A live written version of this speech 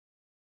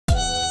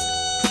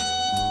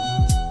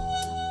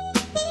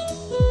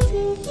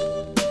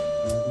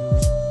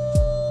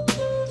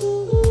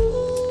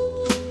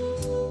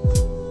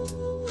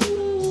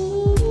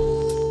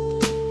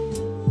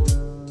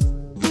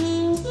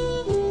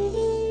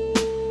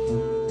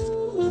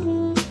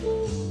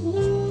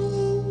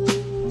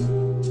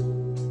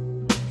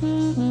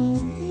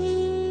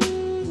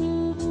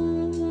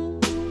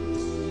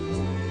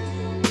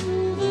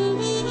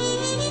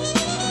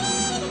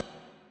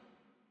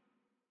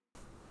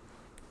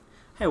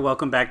Hey,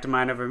 welcome back to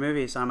Mind Over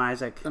Movies. I'm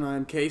Isaac. And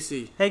I'm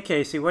Casey. Hey,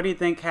 Casey, what do you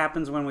think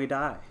happens when we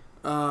die?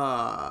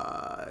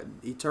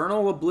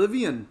 Eternal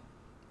oblivion.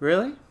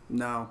 Really?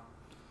 No.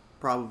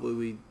 Probably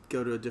we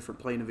go to a different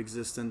plane of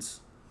existence.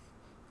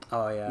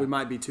 Oh, yeah. We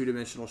might be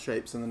two-dimensional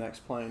shapes in the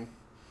next plane.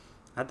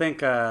 I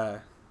think,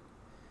 I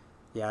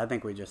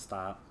think we just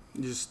stop.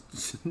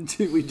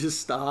 Do we just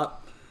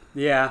stop?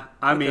 Yeah,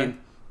 I mean,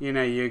 you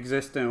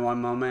exist in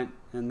one moment,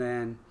 and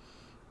then,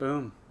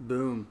 boom.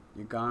 Boom.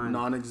 You're gone.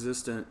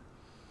 Non-existent.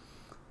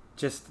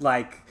 Just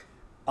like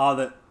all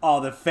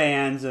the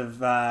fans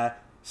of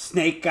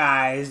Snake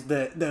Eyes,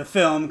 the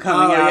film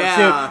coming out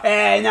soon.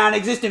 Hey,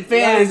 non-existent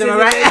fans, am I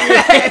right?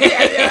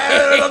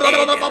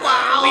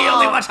 We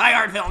only watch high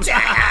art films.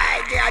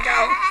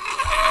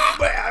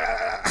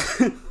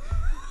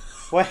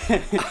 What?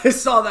 I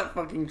saw that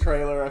fucking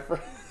trailer.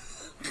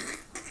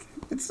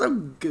 It's so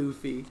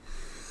goofy.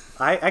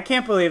 I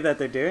can't believe that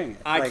they're doing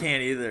it. I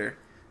can't either.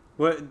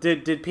 What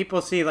did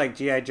people see like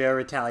G.I. Joe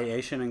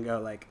Retaliation and go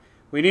like,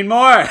 we need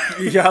more?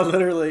 Yeah,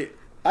 literally.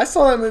 I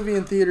saw that movie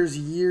in theaters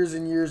years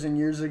and years and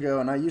years ago,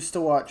 and I used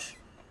to watch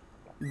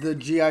the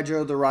G.I.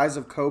 Joe: The Rise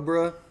of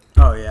Cobra.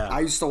 Oh, yeah.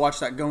 I used to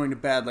watch that going to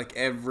bed like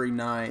every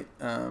night,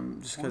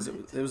 just because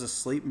it was a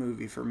sleep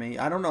movie for me.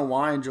 I don't know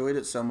why I enjoyed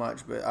it so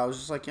much, but I was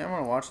just like, yeah, I'm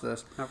going to watch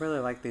this. I really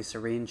like these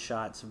serene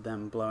shots of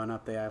them blowing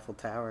up the Eiffel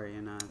Tower,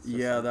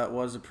 Yeah, that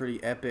was a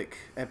pretty epic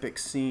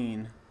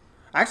scene.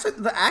 Actually,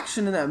 the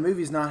action in that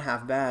movie is not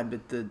half bad,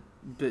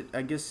 but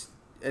I guess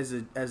as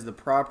the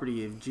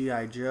property of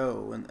G.I.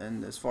 Joe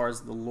and as far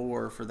as the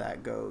lore for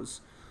that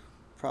goes,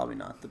 probably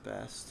not the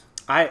best.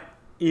 I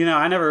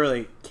never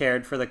really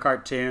cared for the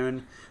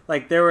cartoon.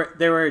 Like there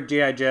were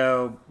G.I.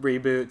 Joe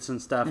reboots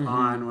and stuff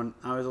on when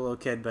I was a little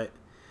kid, but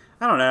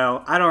I don't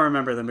know. I don't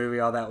remember the movie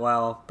all that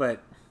well,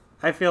 but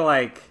I feel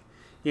like,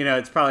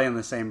 it's probably in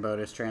the same boat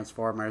as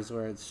Transformers,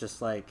 where it's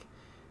just like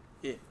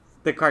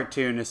the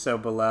cartoon is so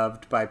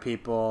beloved by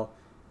people,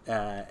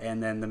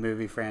 and then the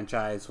movie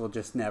franchise will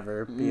just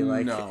never be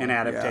like an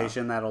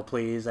adaptation that'll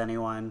please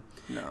anyone.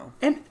 No.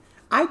 And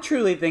I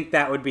truly think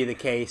that would be the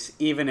case,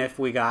 even if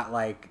we got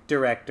like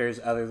directors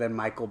other than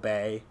Michael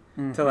Bay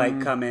to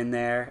like come in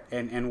there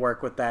and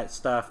work with that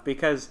stuff,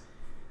 because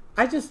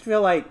I just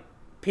feel like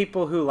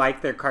people who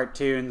like their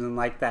cartoons and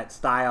like that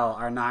style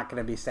are not going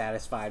to be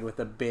satisfied with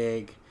a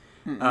big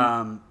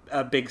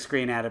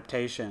screen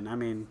adaptation. I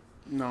mean,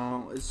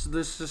 no,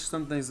 there's just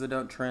some things that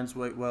don't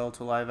translate well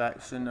to live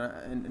action,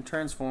 and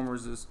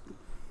Transformers is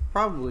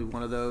probably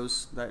one of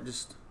those that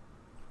just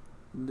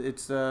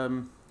it's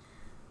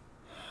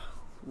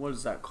what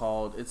is that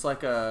called? It's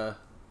like I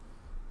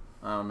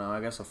don't know, I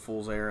guess a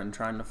fool's errand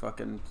trying to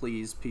fucking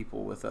please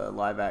people with a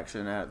live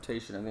action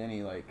adaptation of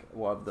any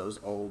of those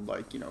old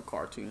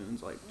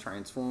cartoons like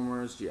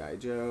Transformers, G.I.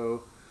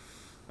 Joe.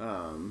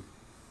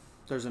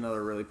 There's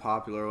another really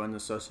popular one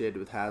associated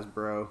with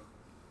Hasbro.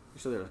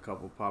 Actually, there's a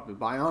couple popular.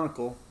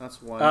 Bionicle,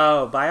 that's one.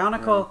 Oh,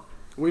 Bionicle. Yeah.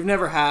 We've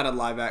never had a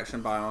live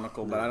action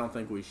Bionicle, but I don't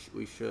think we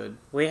should.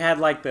 We had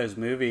like those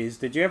movies.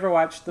 Did you ever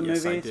watch the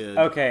movies? Yes, I did.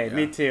 Okay, yeah.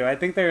 Me too. I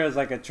think there was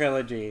like a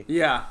trilogy.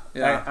 Yeah.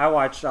 I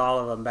watched all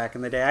of them back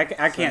in the day.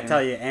 I can't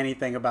tell you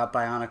anything about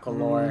Bionicle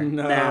lore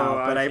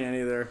now, but I can't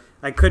either.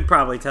 I could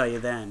probably tell you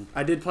then.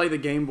 I did play the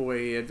Game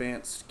Boy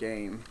Advanced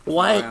game.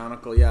 What?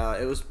 Bionicle, yeah.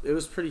 It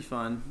was pretty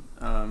fun.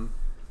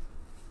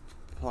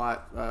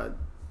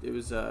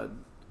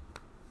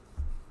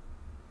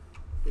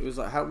 It was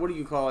like, what do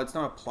you call it? It's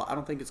not I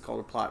don't think it's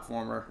called a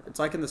platformer. It's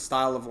like in the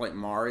style of like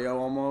Mario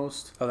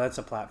almost. Oh, that's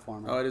a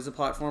platformer. Oh, it is a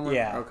platformer?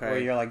 Yeah. Okay. Where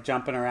you're like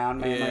jumping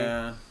around mainly.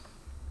 Yeah.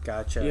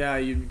 Gotcha. Yeah,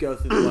 you go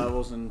through the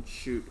levels and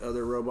shoot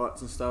other robots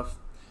and stuff.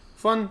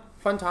 Fun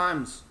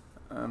times.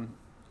 Well,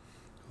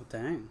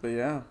 dang. But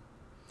yeah.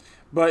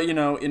 But,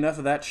 enough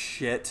of that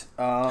shit.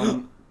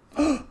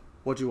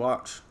 What'd you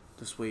watch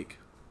this week?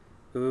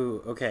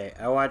 Ooh, okay.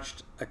 I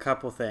watched a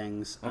couple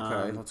things.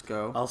 Okay, let's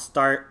go. I'll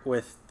start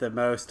with the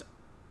most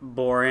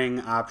boring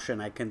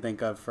option I can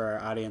think of for our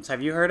audience.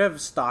 Have you heard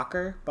of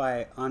Stalker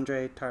by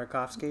Andrei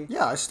Tarkovsky?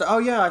 Yeah, I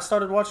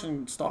started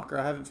watching Stalker.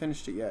 I haven't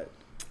finished it yet.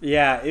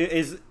 Yeah, it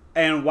is.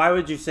 And why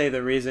would you say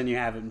the reason you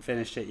haven't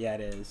finished it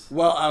yet is?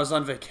 Well, I was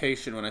on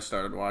vacation when I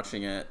started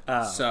watching it.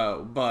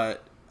 Oh.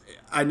 But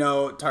I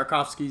know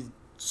Tarkovsky's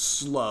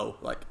slow.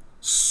 Like,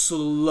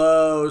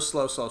 slow.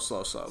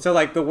 So,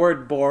 like, the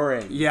word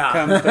boring yeah.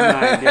 comes to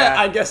mind. Yeah.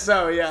 I guess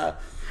so, yeah.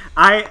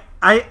 I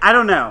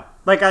don't know.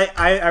 Like,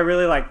 I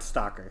really liked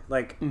Stalker.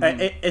 Like,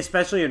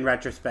 especially in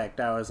retrospect,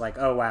 I was like,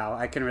 oh, wow,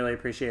 I can really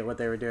appreciate what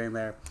they were doing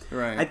there.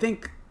 Right. I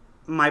think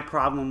my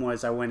problem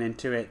was I went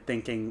into it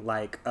thinking,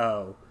 like,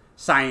 oh,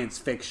 science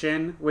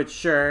fiction, which,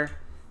 sure,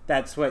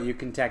 that's what you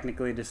can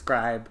technically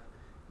describe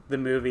the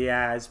movie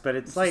as, but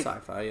it's like...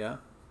 sci-fi, yeah.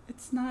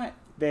 It's not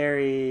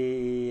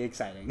very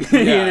exciting.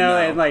 Yeah, no.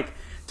 And, like,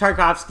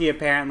 Tarkovsky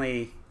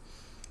apparently...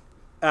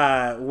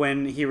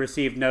 when he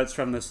received notes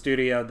from the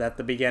studio that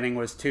the beginning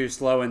was too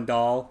slow and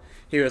dull,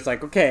 he was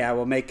like, okay, I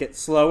will make it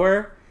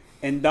slower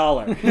and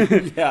duller.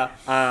 Yeah.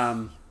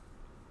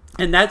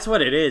 And that's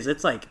what it is.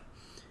 It's like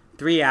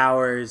 3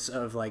 hours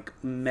of like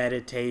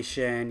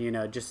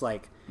meditation, just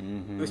like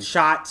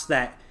shots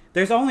that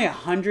there's only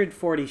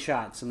 140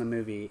 shots in the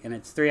movie and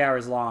it's 3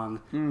 hours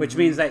long, which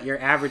means that your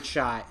average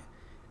shot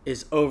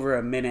is over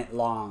a minute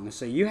long.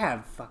 So you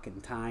have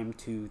fucking time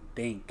to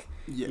think.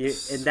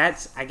 Yes. And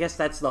I guess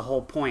that's the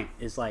whole point,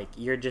 is like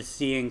you're just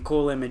seeing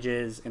cool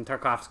images and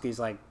Tarkovsky's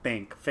like,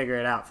 think, figure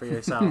it out for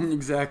yourself.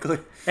 Exactly.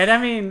 And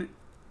I mean,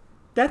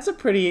 that's a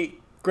pretty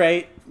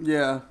great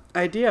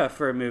idea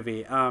for a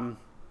movie.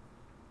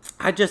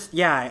 I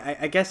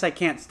guess I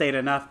can't state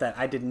enough that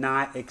I did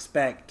not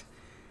expect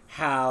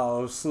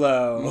how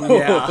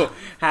slow,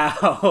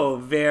 how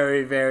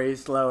very, very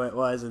slow it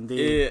was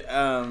indeed.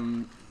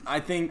 I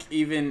think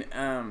even,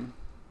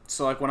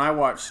 so like when I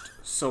watched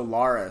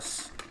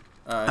Solaris,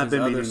 his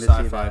other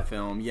sci-fi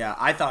film,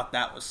 I thought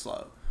that was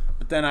slow.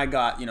 But then I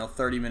got,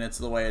 30 minutes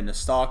of the way into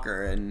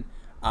Stalker, and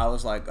I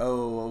was like,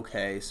 oh,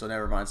 okay, so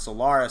never mind.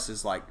 Solaris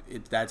is like,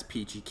 that's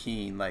peachy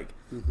keen. Like,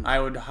 I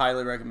would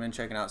highly recommend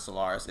checking out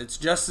Solaris. It's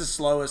just as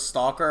slow as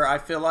Stalker, I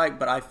feel like,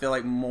 but I feel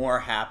like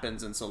more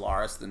happens in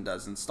Solaris than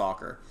does in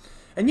Stalker.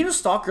 And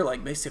Stalker,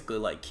 like, basically,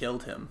 like,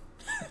 killed him.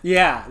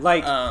 Yeah,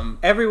 like,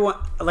 everyone,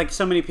 like,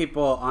 so many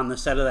people on the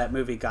set of that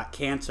movie got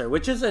cancer,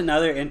 which is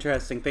another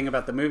interesting thing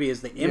about the movie,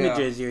 is the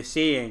images you're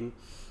seeing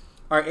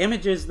are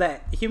images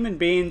that human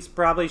beings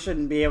probably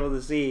shouldn't be able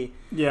to see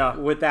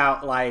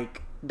without,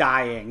 like,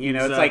 dying.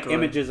 It's like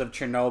images of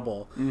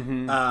Chernobyl.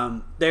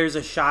 There's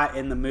a shot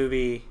in the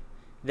movie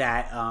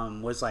that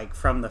was like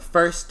from the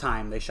first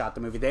time they shot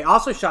the movie. They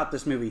also shot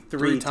this movie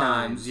three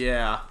times,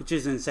 which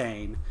is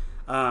insane.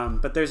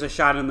 But there's a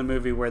shot in the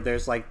movie where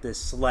there's like this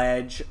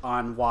sledge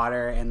on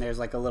water and there's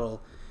like a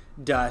little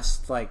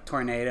dust like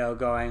tornado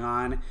going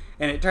on,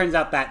 and it turns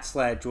out that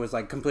sledge was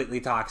like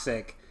completely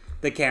toxic.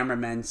 The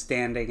cameramen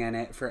standing in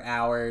it for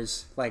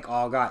hours like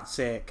all got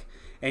sick.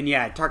 And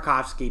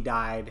Tarkovsky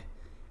died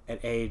at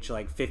age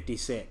like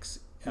 56,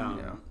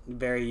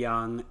 very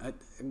young.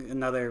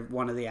 Another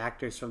one of the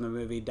actors from the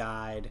movie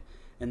died,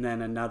 and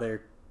then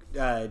another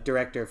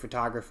director of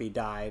photography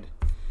died.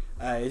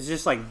 It's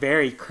just like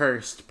very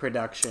cursed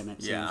production,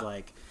 it seems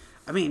like.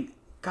 I mean,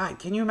 God,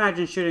 can you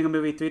imagine shooting a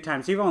movie 3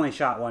 times? You've only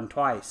shot one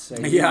twice, so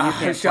you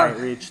can't quite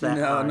reach that.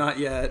 No, far. Not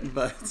yet,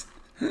 but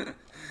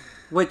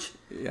which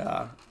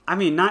I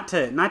mean, not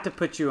to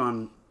put you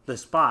on the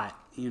spot,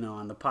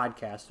 on the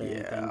podcast or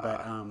anything,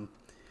 but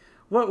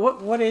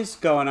what is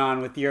going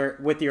on with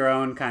your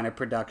own kind of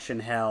production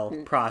hell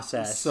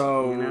process?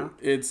 So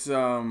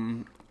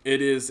it'd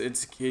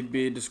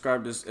be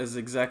described as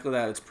exactly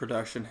that. It's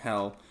production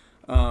hell.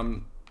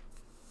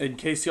 In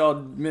case y'all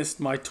missed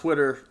my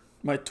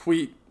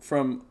tweet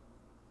from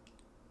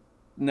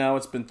now,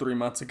 it's been 3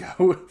 months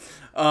ago.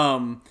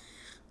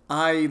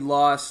 I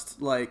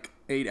lost like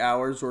 8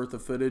 hours worth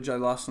of footage. I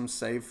lost some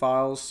save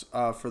files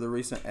for the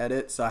recent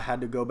edit, so I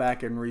had to go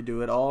back and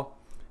redo it all.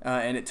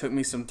 And it took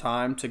me some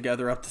time to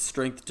gather up the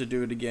strength to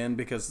do it again,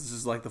 because this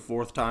is like the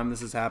 4th time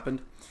this has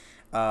happened.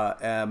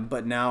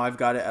 But now I've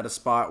got it at a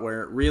spot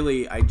where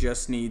really I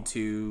just need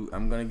to.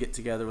 I'm going to get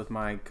together with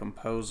my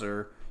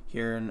composer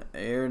here in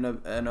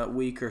a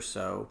week or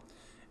so,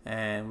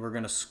 and we're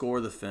going to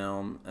score the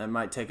film. It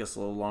might take us a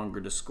little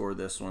longer to score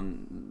this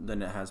one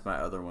than it has my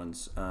other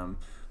ones.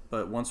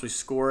 But once we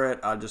score it,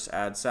 I'll just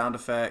add sound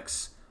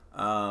effects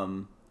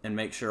and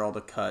make sure all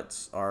the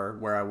cuts are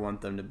where I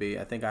want them to be.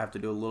 I think I have to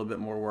do a little bit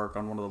more work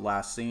on one of the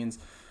last scenes.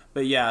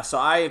 But so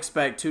I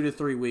expect 2 to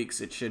 3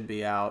 weeks it should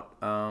be out.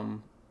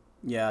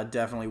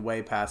 Definitely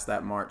way past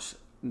that March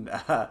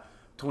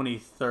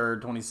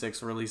 23rd,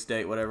 26th release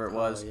date, whatever it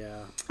was.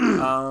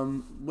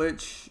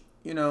 Which,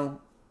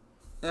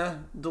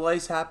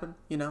 delays happen,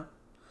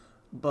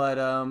 but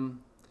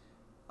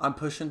I'm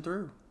pushing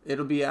through.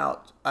 It'll be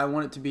out. I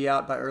want it to be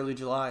out by early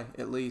July,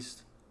 at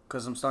least,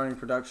 because I'm starting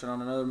production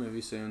on another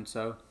movie soon,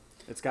 so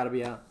it's got to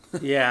be out.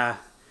 Yeah.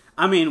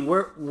 I mean,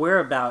 we're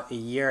about a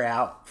year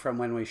out from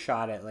when we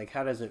shot it. Like,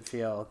 how does it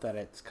feel that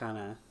it's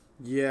kind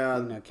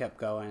of kept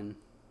going?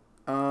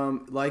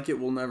 Like it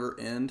will never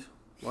end.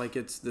 Like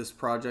it's this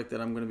project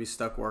that I'm going to be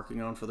stuck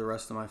working on for the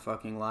rest of my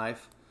fucking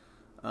life.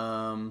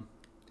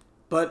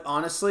 But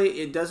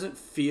honestly, it doesn't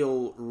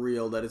feel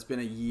real that it's been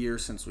a year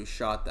since we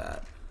shot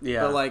that.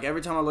 Yeah. But like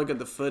every time I look at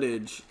the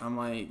footage, I'm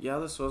like,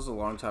 this was a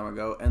long time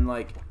ago. And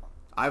like,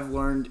 I've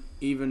learned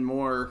even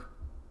more,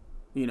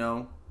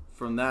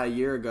 from that a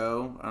year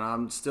ago. And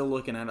I'm still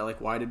looking at it like,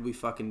 why did we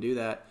fucking do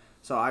that?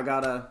 So I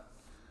gotta...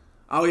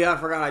 Oh yeah, I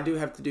forgot. I do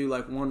have to do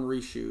like one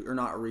reshoot, or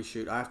not a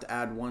reshoot. I have to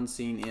add one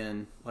scene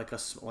in, like a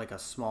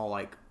small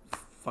like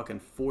fucking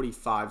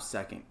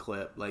 45-second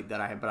clip like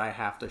that. But I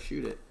have to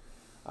shoot it.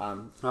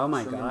 Oh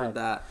my god!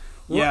 That.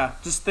 Yeah,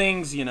 just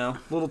things,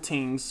 little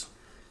tings.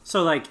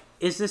 So like,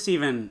 is this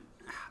even?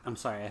 I'm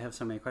sorry, I have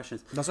so many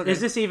questions. That's okay. Is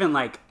this even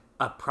like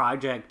a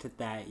project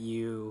that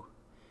you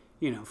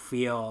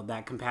feel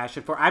that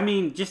compassion for? I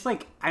mean, just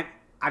like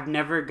I've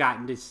never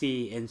gotten to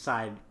see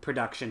inside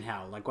production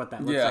hell, like what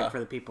that looks like for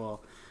the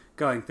people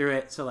going through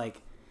it. So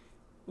like,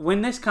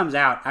 when this comes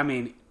out, I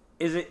mean,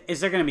 is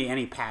there going to be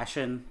any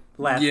passion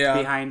left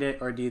behind it,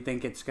 or do you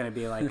think it's going to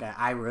be like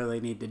I really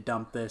need to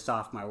dump this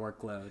off my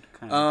workload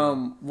kind of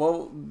thing?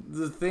 Well,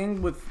 the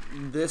thing with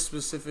this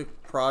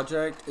specific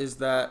project is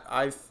that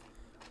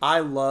I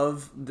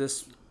love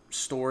this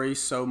story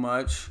so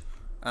much,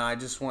 and I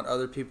just want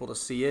other people to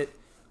see it.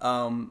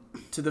 To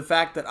the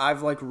fact that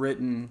I've like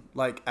written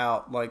like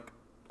out like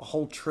a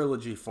whole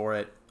trilogy for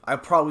it. I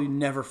probably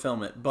never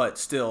film it, but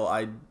still,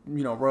 I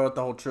wrote out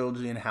the whole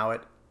trilogy and how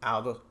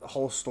the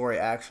whole story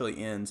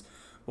actually ends.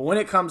 But when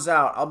it comes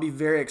out, I'll be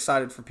very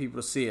excited for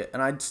people to see it,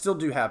 and I still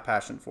do have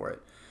passion for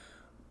it.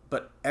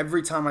 But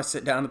every time I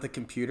sit down at the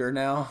computer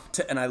now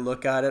and I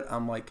look at it,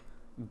 I'm like,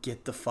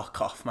 get the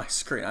fuck off my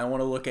screen. I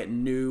want to look at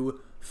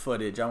new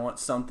footage. I want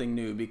something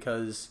new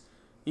because,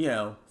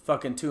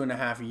 fucking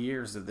 2.5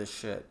 years of this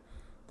shit.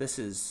 This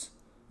is,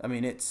 I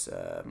mean, it's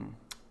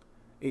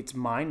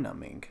mind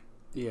numbing.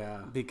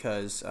 Yeah.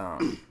 Because,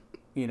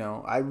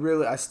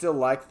 I still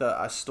like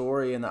the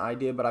story and the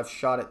idea, but I've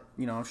shot it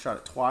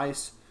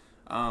twice.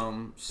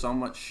 So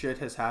much shit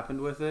has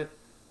happened with it.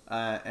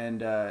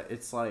 And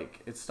it's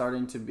like, it's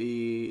starting to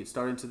be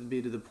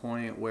to the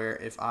point where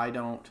if I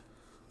don't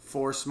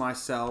force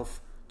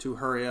myself to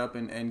hurry up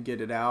and get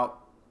it out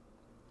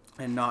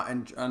and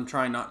I'm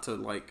trying not to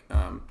like,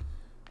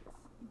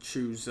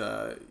 choose,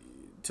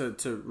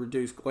 to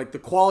reduce like the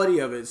quality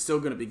of it's still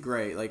going to be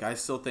great. Like I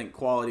still think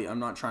quality, I'm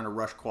not trying to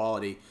rush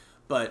quality,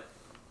 but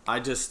I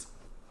just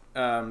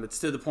it's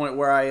to the point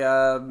where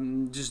I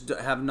just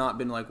have not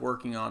been like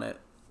working on it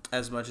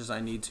as much as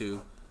I need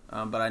to,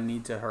 but I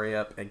need to hurry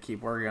up and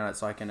keep working on it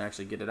so I can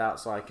actually get it out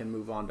so I can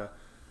move on to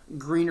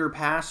greener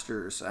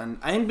pastures. And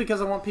I think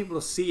because I want people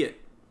to see it,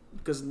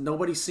 because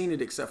nobody's seen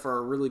it except for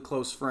our really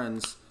close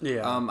friends.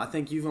 I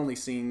think you've only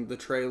seen the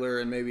trailer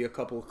and maybe a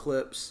couple of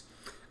clips.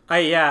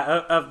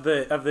 Of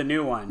the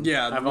new one.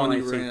 Yeah, I've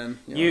only seen.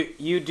 Yeah.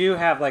 You do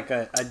have like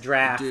a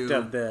draft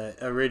of the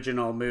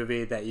original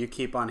movie that you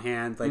keep on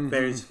hand. Like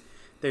there's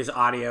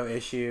audio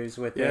issues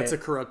with it. Yeah, it's a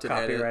corrupted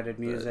copyrighted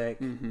music.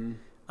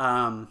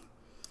 But,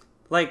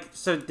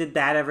 so did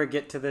that ever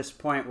get to this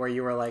point where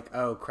you were like,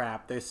 oh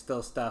crap, there's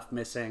still stuff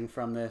missing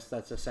from this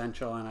that's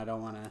essential, and I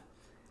don't want to.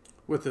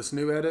 With this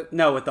new edit?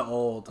 No, with the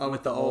old. Oh,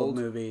 with the old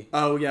movie.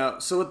 Oh yeah.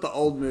 So with the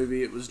old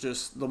movie, it was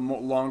just the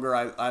longer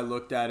I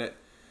looked at it.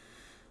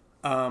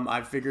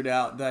 I figured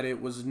out that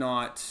it was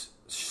not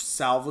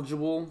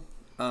salvageable,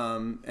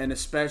 and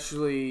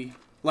especially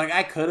like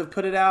I could have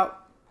put it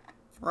out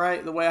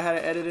right the way I had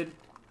it edited,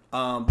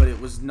 but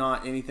it was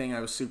not anything I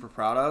was super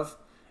proud of.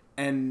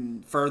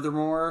 And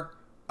furthermore,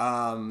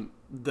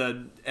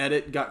 the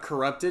edit got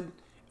corrupted,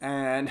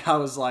 and I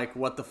was like,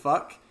 "What the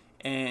fuck?"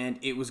 And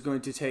it was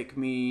going to take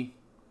me,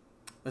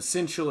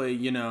 essentially,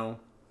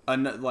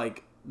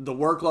 like the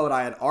workload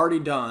I had already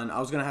done. I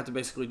was going to have to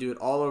basically do it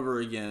all over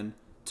again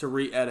to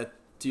re-edit,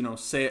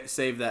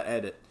 save that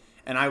edit.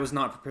 And I was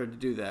not prepared to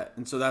do that.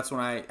 And so that's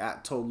when I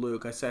told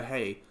Luke, I said,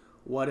 hey,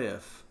 what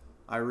if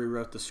I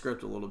rewrote the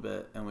script a little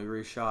bit and we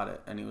reshot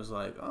it? And he was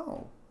like,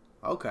 oh,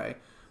 okay.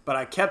 But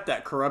I kept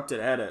that corrupted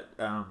edit,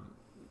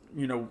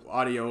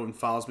 audio and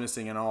files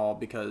missing and all,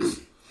 because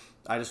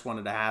I just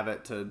wanted to have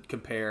it to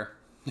compare,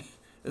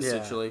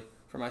 essentially,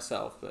 for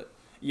myself. But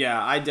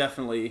yeah, I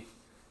definitely,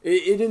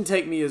 it didn't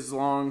take me as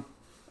long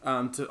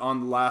on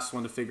the last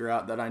one to figure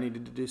out that I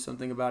needed to do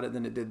something about it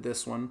than it did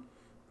this one.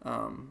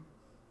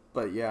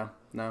 But yeah,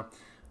 no.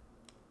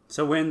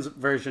 So when's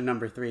version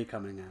number 3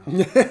 coming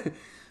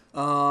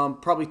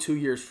out? Probably 2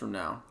 years from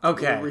now.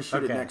 Okay. We'll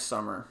reshoot it next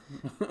summer.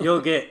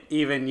 You'll get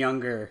even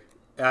younger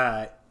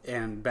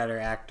and better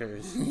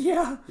actors.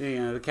 Yeah.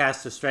 The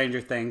cast of Stranger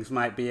Things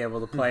might be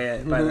able to play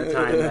it by the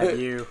time that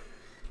you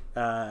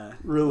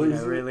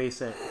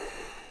release it.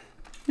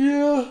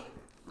 Yeah.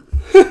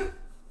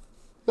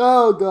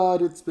 Oh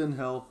God, it's been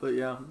hell, but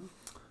yeah,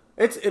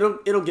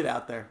 it'll get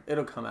out there.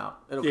 It'll come out.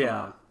 It'll come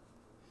out.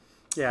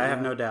 Yeah, I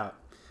have no doubt.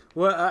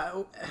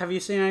 Well, have you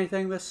seen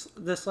anything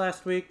this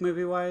last week,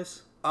 movie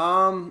wise?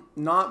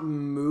 Not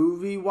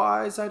movie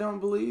wise, I don't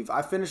believe.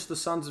 I finished the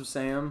Sons of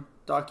Sam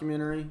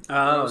documentary.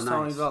 I was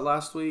telling you about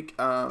last week.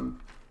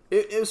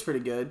 It was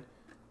pretty good.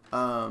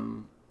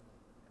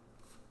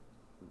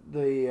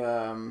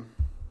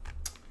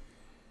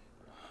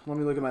 Let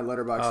me look at my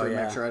letterbox to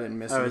make sure I didn't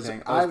miss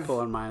anything. I was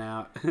pulling mine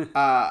out.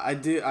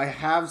 I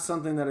have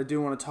something that I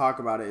do want to talk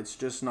about. It's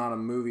just not a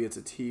movie. It's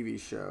a TV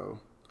show.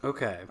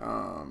 Okay.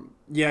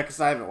 Yeah,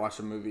 because I haven't watched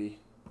a movie.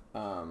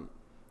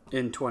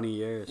 In 20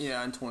 years.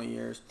 Yeah, in 20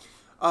 years.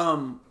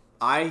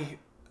 I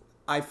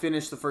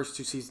finished the first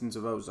 2 seasons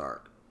of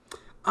Ozark.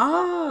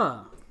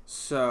 Ah.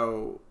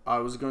 So I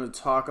was going to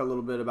talk a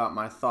little bit about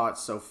my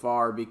thoughts so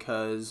far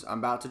because I'm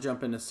about to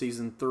jump into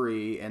season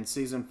 3 and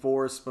season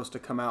 4 is supposed to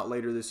come out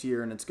later this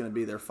year and it's going to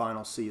be their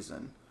final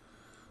season.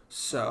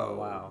 So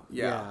wow.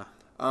 Yeah.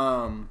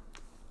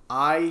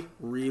 I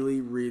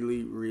really,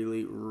 really,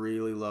 really,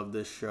 really love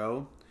this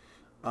show.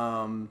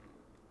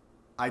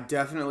 I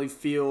definitely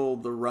feel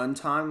the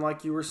runtime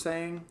like you were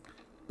saying.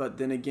 But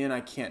then again,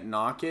 I can't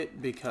knock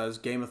it because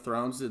Game of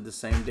Thrones did the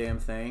same damn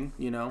thing,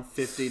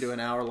 50 to an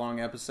hour long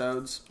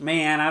episodes.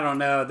 Man, I don't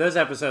know. Those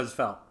episodes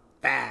felt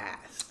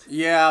fast.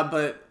 Yeah,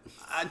 but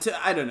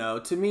I don't know.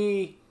 To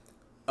me,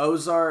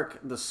 Ozark,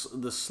 the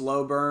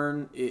slow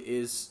burn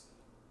is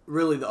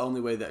really the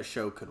only way that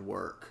show could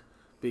work,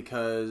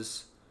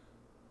 because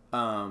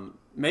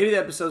maybe the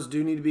episodes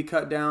do need to be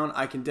cut down.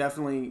 I can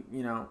definitely,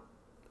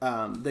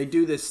 they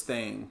do this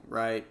thing,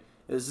 right?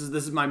 This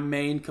is my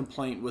main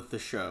complaint with the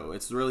show.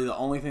 It's really the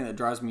only thing that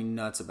drives me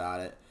nuts about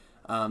it.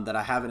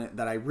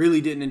 That I really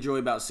didn't enjoy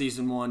about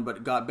season 1,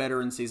 but got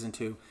better in season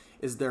 2,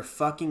 is their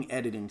fucking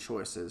editing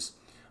choices.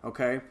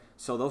 Okay,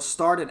 so they'll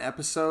start an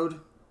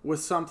episode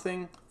with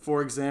something.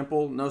 For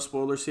example, no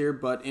spoilers here,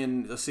 but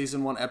in a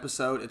season 1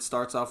 episode, it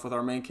starts off with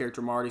our main character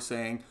Marty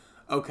saying,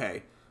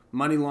 "Okay,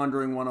 money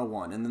laundering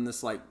 101," and then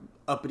this like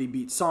uppity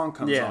beat song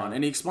comes on,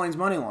 and he explains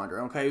money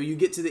laundering. Okay, you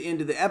get to the end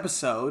of the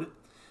episode,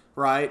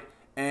 right,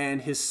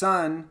 and his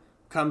son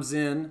comes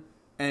in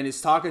and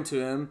is talking to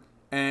him,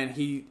 and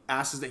he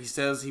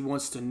says he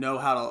wants to know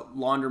how to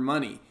launder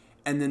money,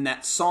 and then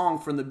that song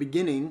from the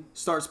beginning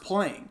starts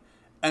playing.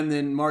 And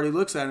then Marty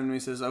looks at him and he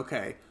says,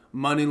 "Okay,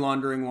 money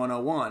laundering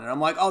 101." And I'm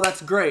like, "Oh,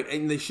 that's great."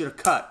 And they should have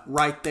cut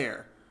right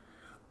there.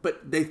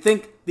 But they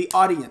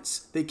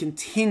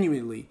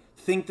continually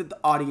think that the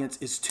audience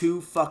is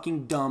too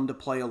fucking dumb to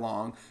play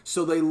along.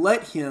 So they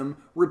let him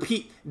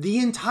repeat the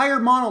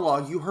entire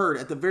monologue you heard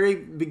at the very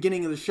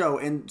beginning of the show.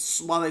 And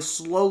while they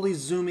slowly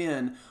zoom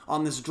in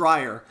on this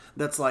dryer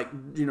that's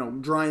like,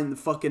 drying the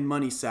fucking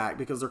money sack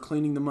because they're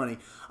cleaning the money.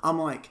 I'm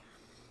like...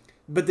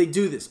 But they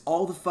do this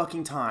all the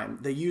fucking time.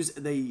 The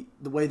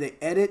way they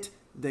edit,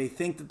 they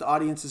think that the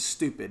audience is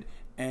stupid.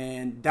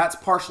 And that's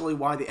partially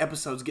why the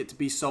episodes get to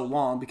be so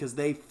long, because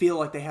they feel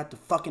like they have to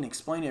fucking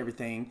explain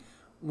everything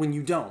when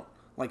you don't.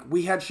 Like,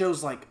 we had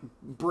shows like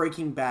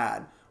Breaking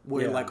Bad,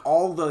 where like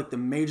all the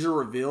major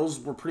reveals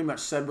were pretty much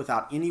said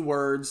without any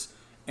words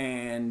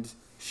and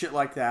shit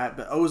like that.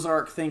 But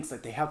Ozark thinks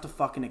that they have to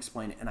fucking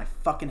explain it, and I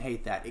fucking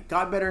hate that. It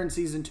got better in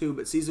season 2,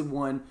 but season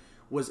 1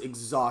 was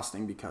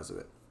exhausting because of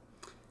it.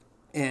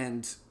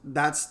 And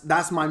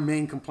that's my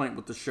main complaint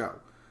with the show.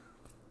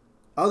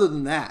 Other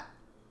than that,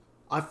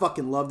 I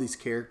fucking love these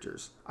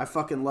characters. I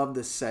fucking love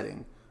this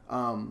setting.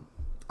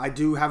 I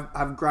do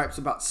have gripes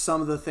about some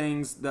of the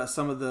things,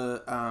 some of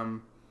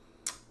the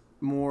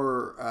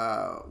more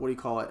what do you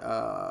call it?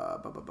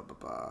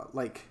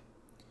 Like,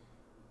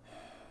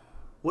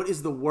 what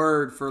is the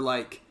word for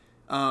like?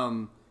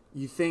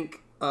 You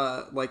think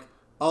like,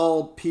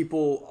 all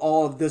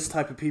of this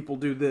type of people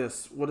do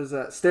this. What is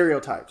that?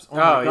 Stereotypes. Oh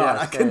my God.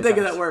 I couldn't think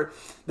of that word.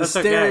 The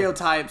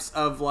stereotypes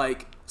of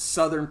like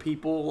Southern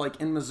people, like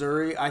in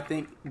Missouri, I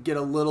think get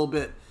a little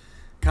bit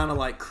kind of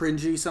like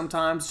cringy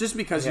sometimes, just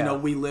because,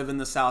 we live in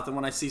the South. And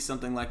when I see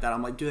something like that,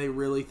 I'm like, do they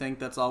really think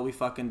that's all we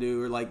fucking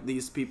do? Or like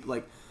these people,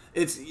 like,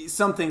 it's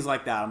some things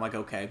like that. I'm like,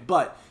 okay.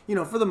 But,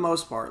 for the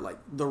most part, like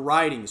the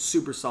writing is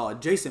super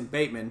solid. Jason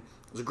Bateman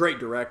was a great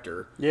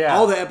director. Yeah.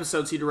 All the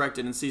episodes he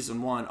directed in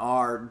season 1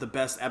 are the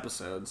best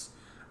episodes.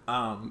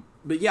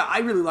 But yeah, I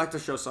really like the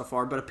show so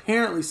far. But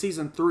apparently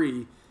season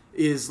 3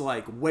 is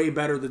like way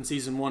better than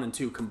season 1 and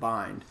 2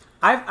 combined.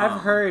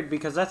 I've heard,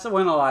 because that's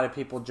when a lot of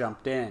people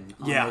jumped in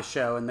on the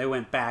show, and they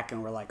went back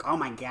and were like, "Oh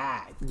my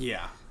God."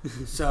 Yeah.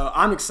 So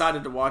I'm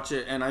excited to watch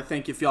it, and I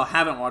think if y'all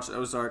haven't watched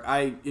Ozark,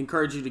 I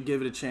encourage you to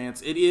give it a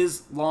chance. It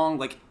is long,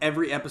 like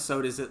every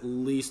episode is at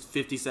least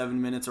 57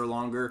 minutes or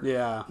longer.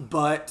 Yeah.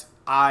 But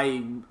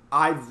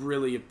I've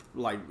really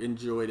like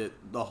enjoyed it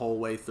the whole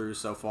way through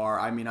so far.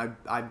 I mean,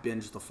 I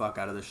binged the fuck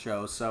out of the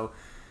show. So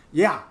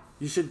yeah,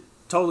 you should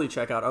totally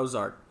check out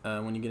Ozark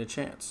when you get a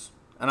chance.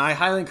 And I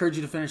highly encourage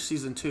you to finish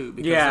season 2,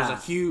 because there's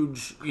a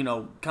huge,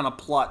 kind of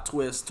plot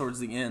twist towards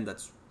the end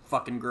that's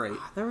fucking great.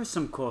 There was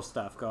some cool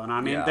stuff going on.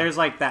 I mean, there's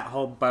like that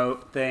whole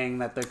boat thing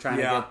that they're trying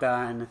to get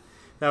done.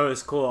 That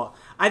was cool.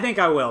 I think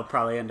I will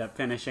probably end up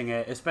finishing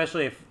it,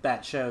 especially if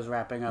that show's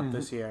wrapping up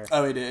this year.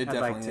 Oh, it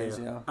definitely is,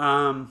 yeah.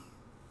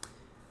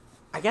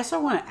 I guess I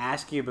want to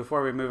ask you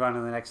before we move on to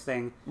the next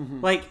thing.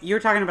 Like, you were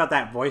talking about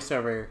that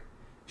voiceover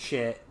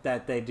shit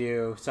that they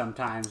do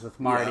sometimes with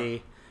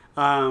Marty.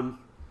 Yeah.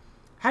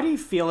 How do you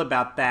feel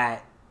about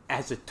that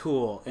as a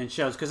tool in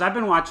shows? Because I've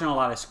been watching a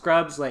lot of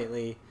Scrubs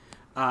lately,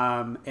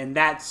 and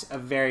that's a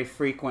very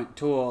frequent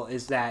tool,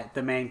 is that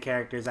the main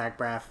character, Zach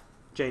Braff,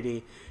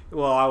 JD,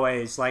 will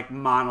always like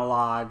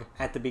monologue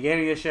at the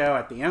beginning of the show,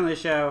 at the end of the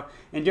show,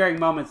 and during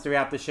moments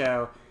throughout the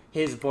show,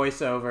 his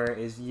voiceover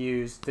is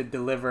used to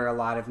deliver a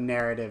lot of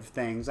narrative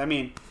things. I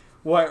mean,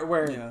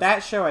 where that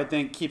show, I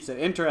think, keeps it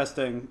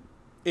interesting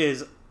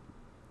is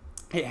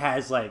it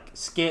has like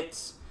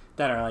skits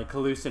that are like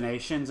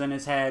hallucinations in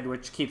his head,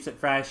 which keeps it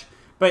fresh.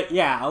 But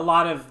yeah, a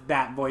lot of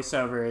that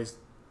voiceover is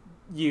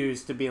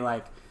used to be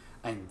like,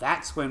 and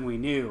that's when we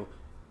knew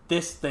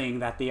this thing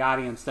that the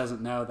audience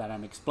doesn't know that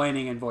I'm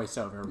explaining in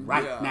voiceover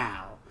right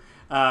now.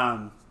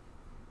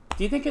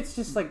 Do you think it's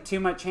just like too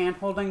much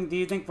hand-holding? Do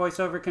you think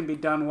voiceover can be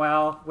done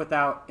well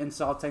without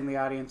insulting the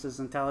audience's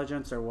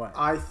intelligence, or what?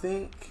 I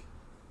think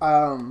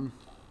voiceover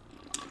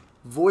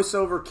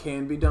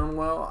can be done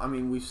well. I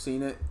mean, we've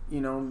seen it,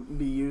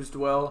 be used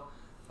well.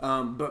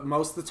 But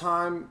most of the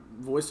time,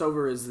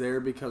 voiceover is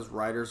there because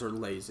writers are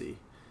lazy.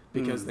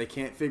 because they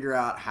can't figure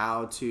out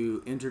how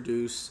to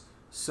introduce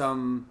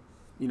some,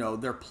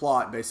 their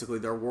plot, basically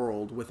their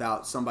world,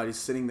 without somebody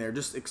sitting there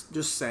just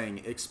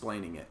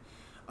explaining it.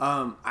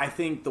 I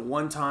think the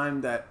one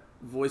time that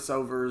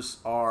voiceovers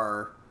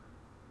are,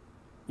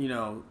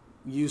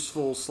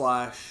 useful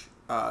slash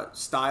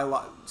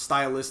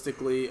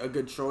stylistically a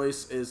good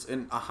choice is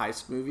in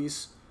heist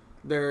movies.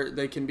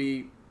 They can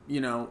be,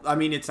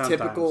 it's sometimes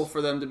typical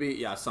for them to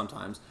be,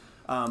 sometimes.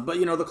 But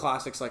the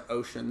classics like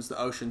Oceans, the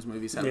Oceans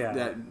movies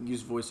that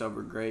use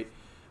voiceover great.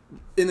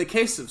 In the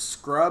case of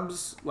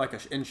Scrubs,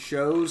 in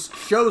shows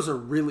are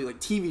really,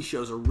 TV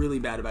shows are really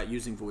bad about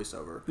using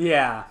voiceover.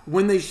 Yeah.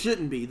 When they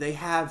shouldn't be. They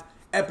have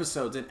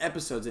episodes and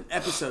episodes and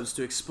episodes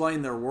to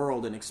explain their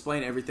world and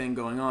explain everything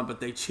going on,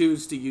 but they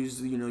choose to use,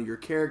 your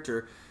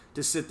character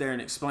to sit there and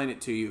explain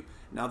it to you.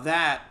 Now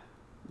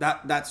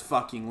that's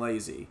fucking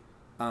lazy.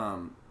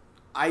 The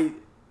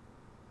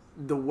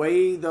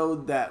way though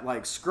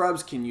that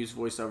Scrubs can use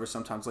voiceover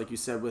sometimes, like you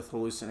said, with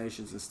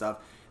hallucinations and stuff,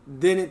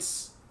 then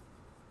it's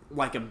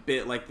a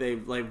bit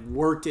they've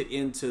worked it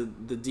into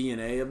the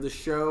DNA of the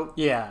show.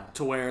 Yeah.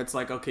 To where it's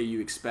okay,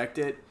 you expect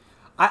it.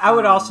 I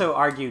would also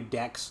argue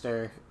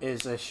Dexter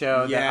is a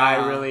show that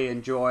I really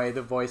enjoy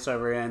the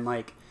voiceover in,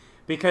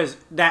 because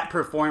that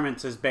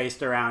performance is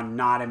based around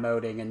not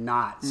emoting and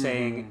not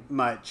saying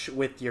much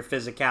with your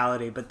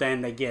physicality, but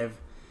then they give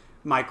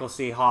Michael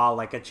C. Hall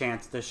a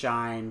chance to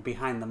shine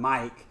behind the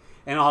mic,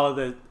 and all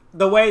of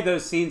the way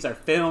those scenes are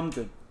filmed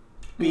to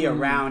be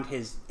around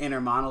his inner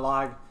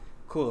monologue,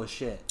 cool as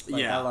shit.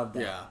 I love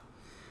that.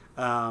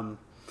 Yeah.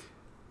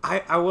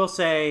 I will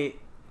say,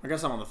 I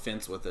guess I'm on the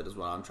fence with it, is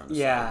what I'm trying to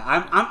say.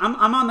 Yeah,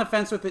 I'm on the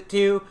fence with it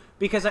too,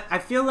 because I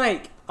feel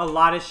like a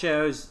lot of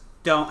shows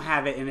don't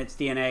have it in its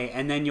DNA,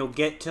 and then you'll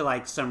get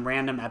to some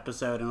random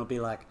episode and it'll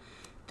be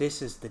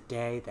this is the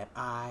day that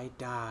I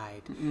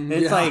died.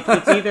 It's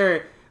it's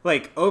either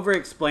over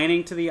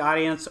explaining to the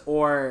audience,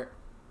 or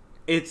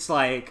it's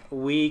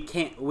we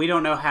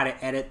don't know how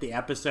to edit the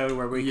episode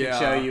where we can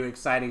show you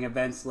exciting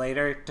events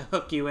later to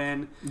hook you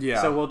in.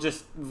 Yeah. So we'll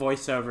just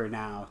voice over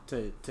now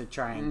to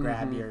try and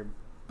grab your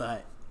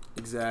butt.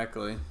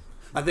 Exactly.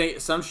 I think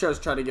some shows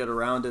try to get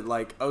around it.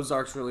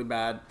 Ozark's really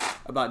bad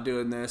about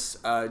doing this.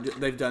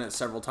 They've done it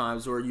several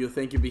times where you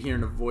think you'd be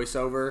hearing a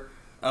voiceover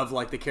of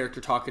the character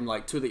talking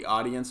to the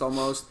audience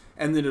almost,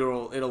 and then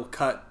it'll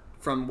cut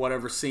from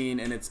whatever scene,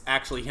 and it's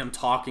actually him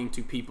talking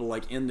to people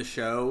in the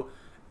show,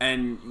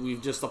 and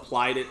we've just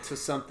applied it to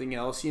something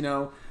else.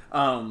 That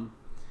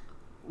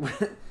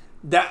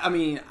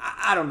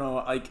I don't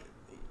know.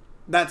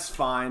 That's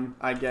fine,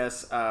 I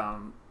guess.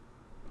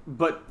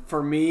 But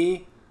for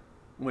me,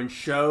 when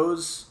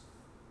shows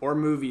or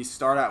movies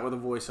start out with a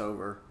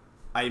voiceover,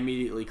 I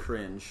immediately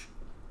cringe.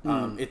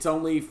 It's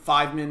only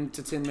 5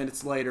 to 10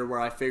 minutes later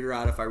where I figure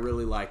out if I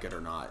really like it or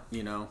not,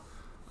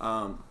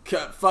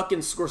 fucking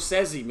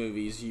Scorsese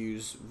movies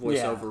use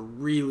voiceover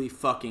really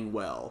fucking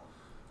well.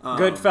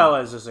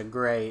 Goodfellas is a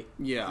great,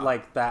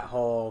 that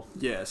whole...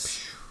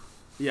 Yes.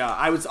 Yeah,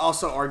 I would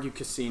also argue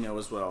Casino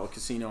as well.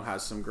 Casino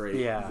has some great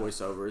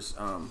voiceovers.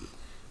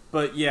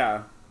 But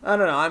yeah... I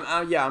don't know.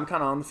 I'm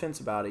kind of on the fence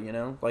about it.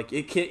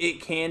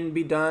 It can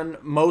be done.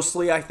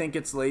 Mostly, I think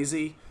it's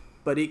lazy,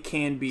 but it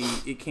can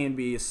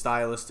be a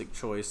stylistic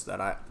choice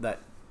that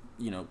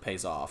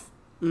pays off.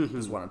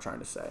 Is what I'm trying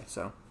to say.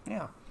 So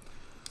yeah.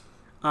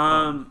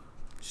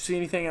 See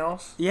anything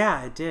else? Yeah,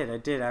 I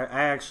did. I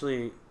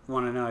actually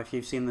want to know if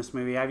you've seen this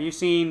movie. Have you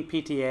seen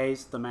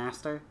PTA's The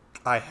Master?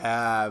 I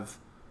have.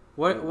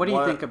 What do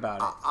you think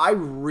about it? I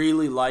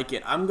really like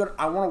it. I want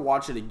to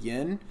watch it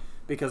again,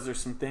 because there's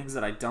some things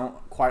that I don't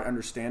quite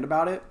understand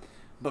about it.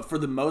 But for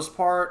the most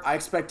part, I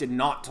expected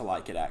not to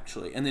like it,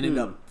 actually. And then ended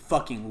up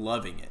fucking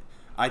loving it.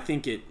 I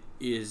think it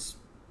is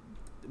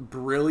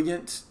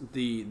brilliant,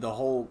 the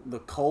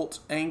cult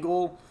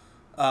angle.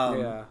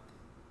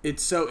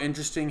 It's so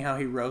interesting how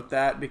he wrote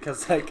that,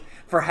 because,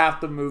 for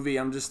half the movie,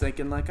 I'm just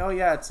thinking, oh,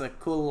 yeah, it's a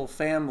cool little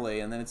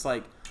family. And then it's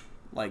no,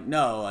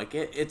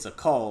 it's a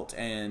cult.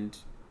 And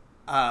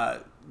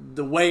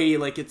the way,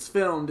 it's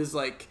filmed is,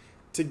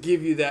 to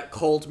give you that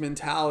cult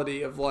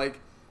mentality of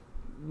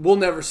we'll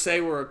never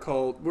say we're a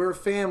cult, we're a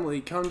family,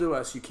 come to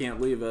us, you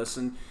can't leave us.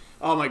 And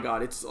oh my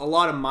god, it's a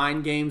lot of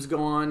mind games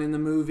go on in the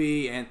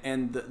movie,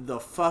 and the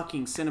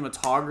fucking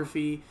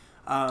cinematography.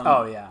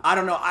 I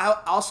don't know.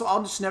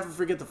 I'll just never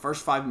forget the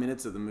first 5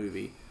 minutes of the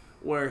movie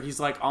where he's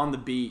on the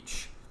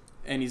beach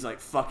and he's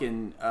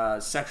fucking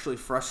sexually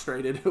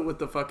frustrated with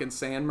the fucking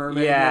sand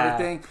mermaid and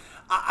everything.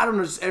 I don't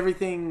know, just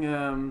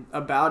everything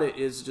about it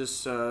is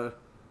just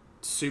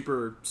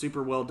super,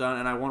 super well done,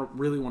 and I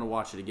really want to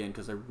watch it again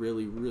because I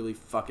really, really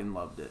fucking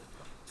loved it.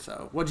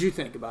 So, what'd you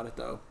think about it,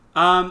 though?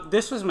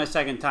 This was my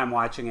second time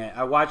watching it.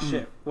 I watched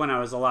it when I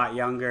was a lot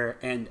younger,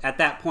 and at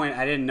that point,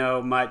 I didn't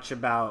know much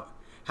about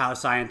how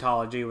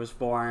Scientology was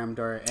formed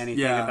or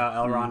anything about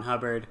L. Ron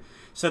Hubbard.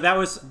 So that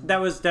was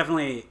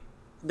definitely,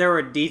 there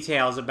were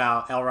details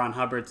about L. Ron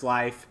Hubbard's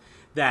life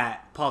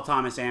that Paul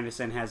Thomas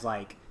Anderson has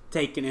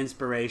taken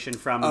inspiration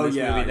from in this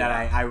movie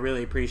that I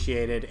really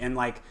appreciated, and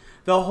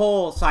the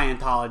whole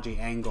Scientology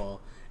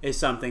angle is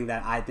something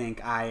that I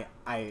think I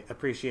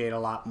appreciate a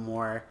lot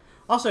more.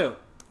 Also,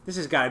 this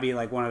has got to be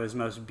like one of his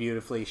most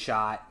beautifully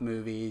shot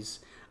movies.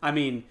 I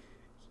mean,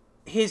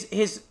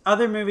 his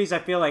other movies I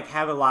feel like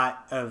have a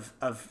lot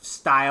of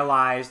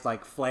stylized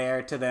like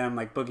flair to them,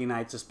 like Boogie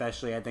Nights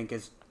especially I think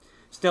is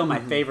still my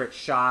favorite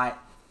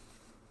shot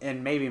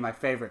and maybe my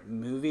favorite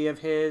movie of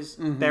his.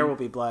 There Will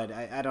Be Blood.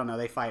 I don't know,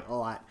 they fight a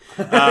lot.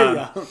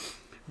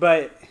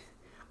 But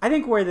I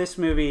think where this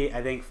movie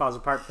I think falls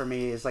apart for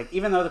me is like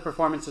even though the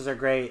performances are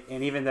great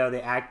and even though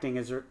the acting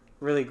is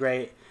really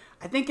great,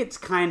 I think it's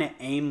kind of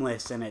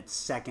aimless in its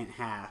second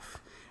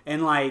half.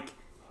 And like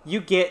you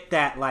get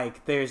that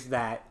like there's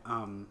that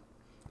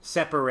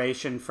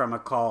separation from a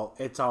cult.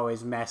 It's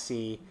always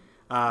messy.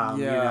 You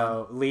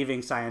know,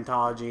 leaving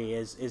Scientology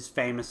is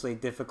famously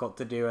difficult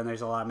to do, and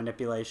there's a lot of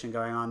manipulation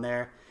going on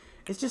there.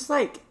 It's just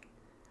like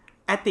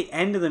at the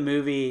end of the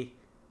movie,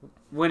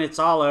 when it's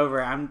all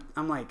over, I'm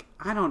like,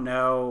 I don't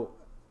know.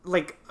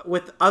 Like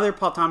with other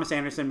Paul Thomas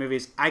Anderson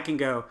movies, I can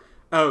go,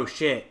 oh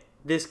shit,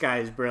 this guy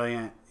is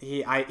brilliant.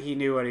 He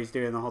knew what he's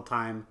doing the whole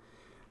time.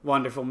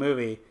 Wonderful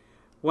movie.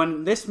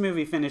 When this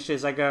movie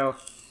finishes, I go,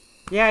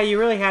 yeah, you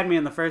really had me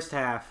in the first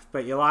half,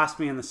 but you lost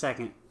me in the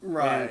second.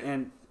 Right.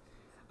 And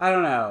I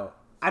don't know.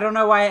 I don't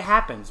know why it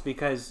happens,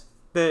 because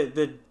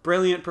the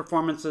brilliant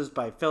performances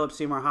by Philip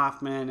Seymour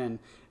Hoffman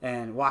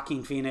and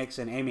Joaquin Phoenix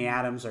and Amy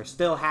Adams are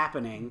still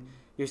happening.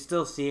 You're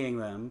still seeing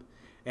them.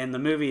 And the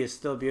movie is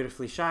still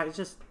beautifully shot. It's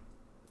just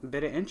a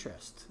bit of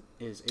interest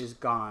is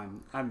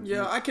gone.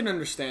 I can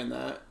understand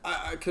that.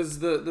 Because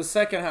the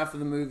second half of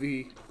the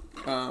movie,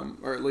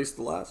 or at least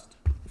the last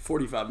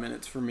 45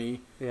 minutes for me,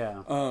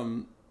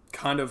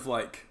 kind of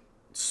like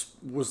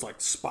was like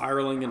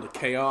spiraling into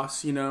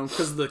chaos, you know,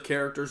 because the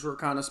characters were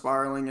kind of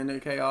spiraling into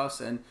chaos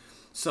and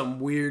some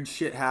weird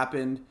shit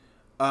happened.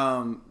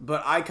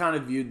 But I kind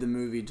of viewed the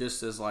movie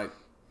just as like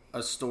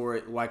a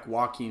story, like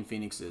Joaquin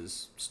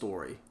Phoenix's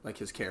story, like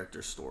his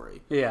character's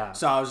story. Yeah.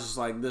 So I was just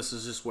like, this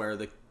is just where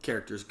the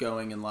character's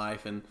going in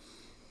life. And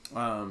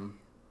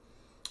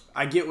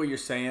I get what you're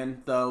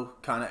saying, though,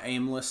 kind of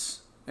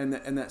aimless in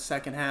that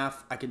second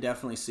half. I could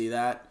definitely see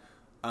that.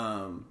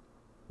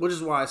 Which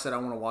is why I said I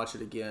want to watch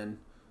it again,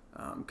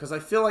 because I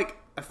feel like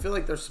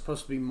there's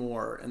supposed to be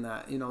more in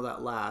that, you know,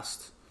 that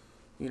last,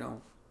 you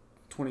know,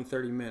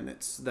 20-30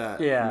 minutes that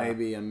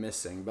maybe I'm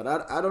missing, but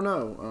I don't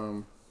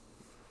know.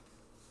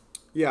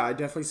 I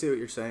definitely see what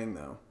you're saying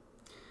though.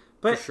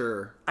 But for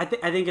sure, I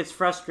think it's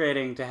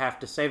frustrating to have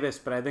to say this,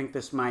 but I think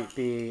this might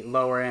be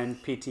lower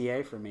end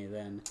PTA for me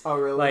then. Oh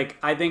really? Like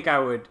I think I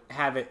would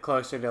have it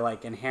closer to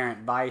like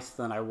Inherent Vice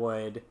than I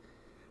would.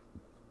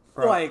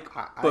 Bro, like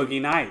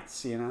Boogie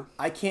Nights, you know?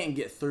 I can't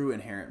get through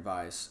Inherent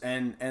Vice.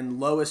 And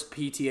lowest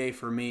PTA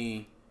for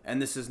me, and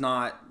this is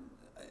not...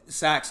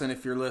 Saxon,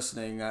 if you're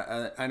listening,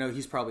 I know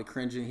he's probably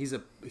cringing. He's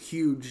a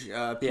huge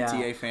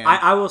PTA fan.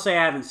 I will say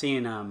I haven't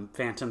seen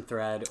Phantom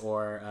Thread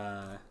or...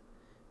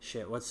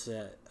 what's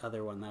the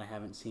other one that I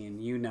haven't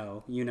seen? You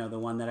know the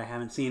one that I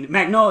haven't seen.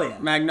 Magnolia.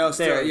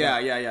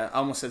 Yeah. I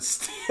almost said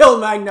Steel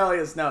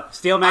Magnolias. No.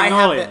 Steel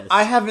Magnolias.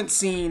 I haven't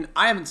seen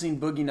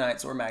Boogie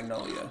Nights or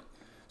Magnolia.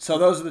 So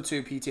those are the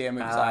two PTA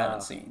movies I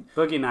haven't seen.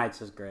 Boogie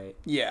Nights is great.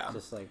 Yeah.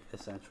 Just like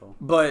essential.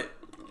 But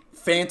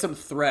Phantom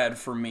Thread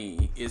for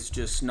me is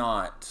just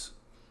not,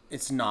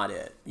 it's not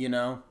it, you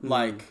know?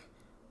 Like,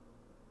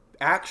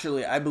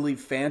 actually, I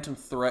believe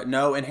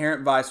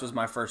Inherent Vice was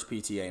my first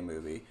PTA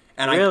movie.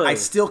 And really? I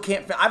still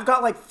can't, I've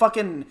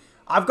gotten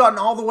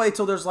all the way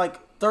till there's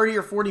like 30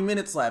 or 40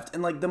 minutes left.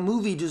 And like the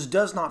movie just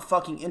does not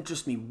fucking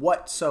interest me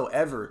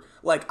whatsoever.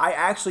 Like, I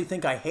actually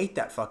think I hate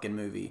that fucking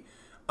movie.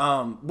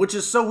 Which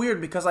is so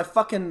weird because I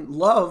fucking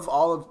love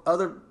all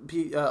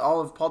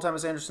of Paul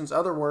Thomas Anderson's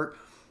other work.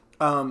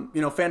 You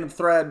know, Phantom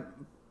Thread.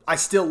 I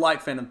still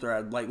like Phantom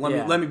Thread. Like,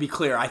 let me be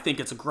clear. I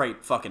think it's a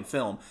great fucking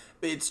film.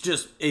 It's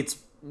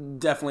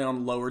definitely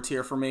on the lower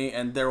tier for me.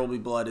 And There Will Be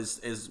Blood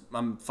is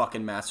a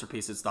fucking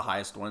masterpiece. It's the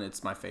highest one.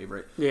 It's my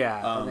favorite.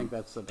 Yeah, I think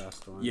that's the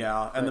best one.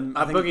 Yeah, and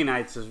Boogie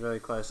Nights is really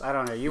close. I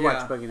don't know. You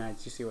watch Boogie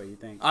Nights, you see what you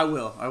think. I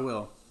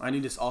will. I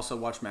need to also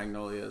watch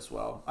Magnolia as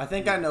well. I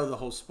think I know the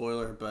whole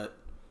spoiler, but.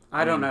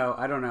 I don't know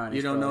any.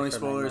 You don't know any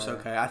spoilers?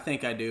 Okay, I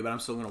think I do, but I'm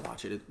still gonna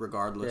watch it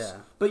regardless. Yeah.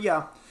 But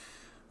yeah,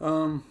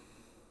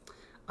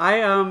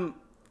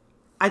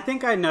 I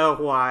think I know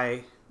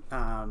why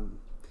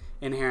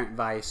Inherent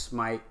Vice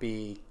might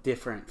be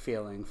different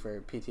feeling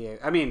for PTA.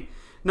 I mean,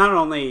 not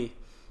only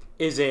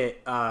is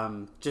it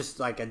just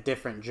like a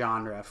different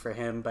genre for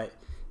him, but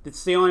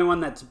it's the only one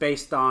that's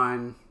based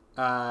on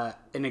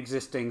an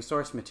existing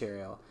source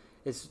material.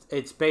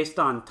 It's based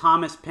on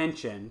Thomas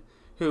Pynchon,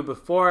 who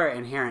before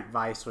Inherent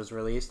Vice was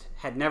released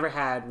had never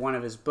had one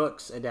of his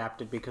books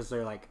adapted because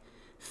they're like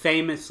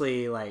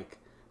famously like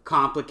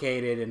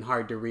complicated and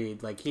hard to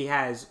read. Like he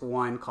has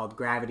one called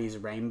Gravity's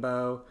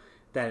Rainbow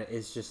that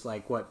is just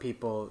like what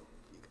people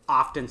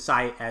often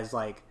cite as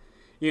like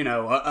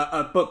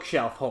a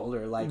bookshelf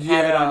holder. Like,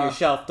 have it on your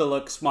shelf to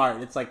look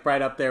smart. It's like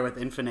right up there with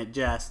Infinite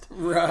Jest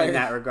in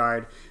that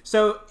regard.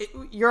 So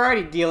you're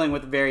already dealing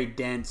with a very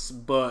dense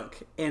book,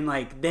 and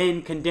like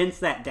then condense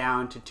that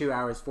down to 2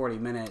 hours 40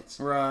 minutes,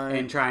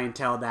 and try and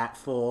tell that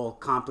full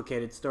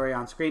complicated story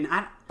on screen.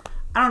 I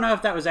don't know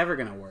if that was ever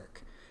gonna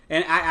work,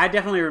 and I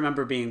definitely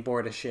remember being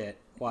bored as shit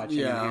watching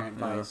Inherent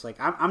Vice. Like,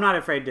 I'm not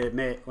afraid to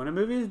admit when a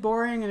movie is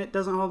boring and it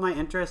doesn't hold my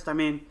interest. I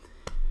mean,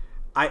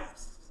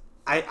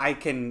 I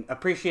can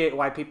appreciate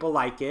why people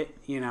like it,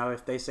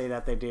 if they say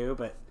that they do,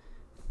 but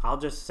I'll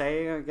just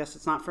say, I guess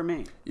it's not for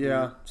me.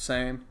 Yeah,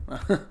 same.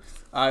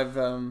 I've,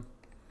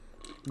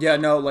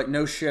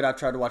 no shit, I've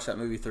tried to watch that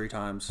movie 3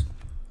 times.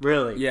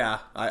 Really? Yeah,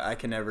 I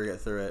can never get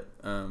through it.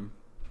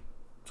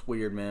 It's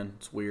weird, man.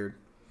 It's weird.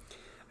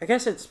 I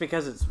guess it's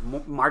because it's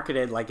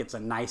marketed like it's a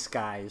Nice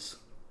Guys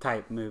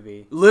type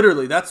movie.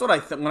 Literally, that's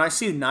what when I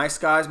see Nice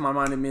Guys, my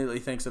mind immediately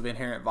thinks of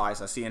Inherent Vice.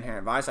 I see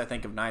Inherent Vice, I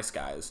think of Nice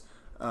Guys.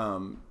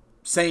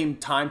 Same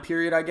time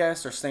period, I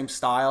guess, or same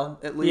style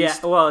at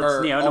least. Yeah, well,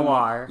 it's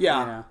neo-noir.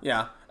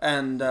 Yeah,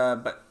 and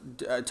but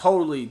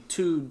totally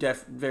two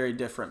very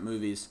different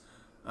movies.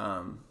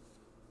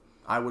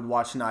 I would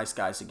watch Nice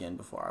Guys again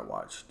before I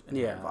watched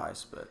Inherent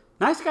Vice, but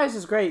Nice Guys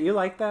is great. You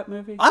like that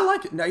movie? I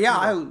like it. Yeah,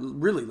 I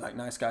really like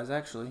Nice Guys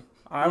actually.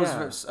 I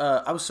was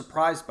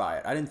surprised by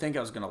it. I didn't think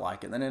I was gonna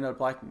like it, and then I ended up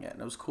liking it,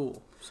 and it was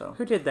cool. So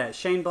who did that?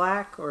 Shane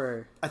Black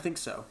or? I think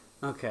so.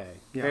 Okay,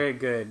 very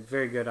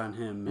good on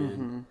him, man.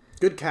 Mm-hmm.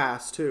 Good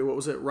cast too. What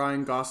was it?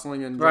 Ryan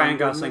Gosling and Ryan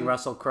Gosling,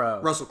 Russell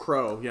Crowe. Russell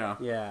Crowe, yeah.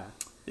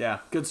 Yeah.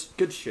 Good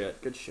shit.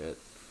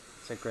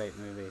 It's a great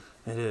movie.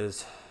 It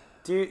is.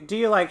 Do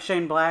you like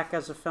Shane Black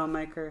as a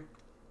filmmaker?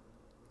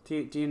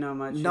 Do you know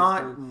much?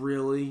 Not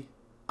really.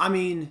 I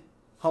mean,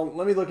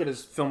 let me look at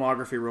his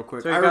filmography real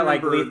quick. So we've got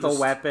like Lethal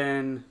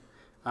Weapon,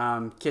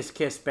 Kiss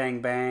Kiss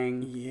Bang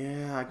Bang.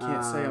 Yeah, I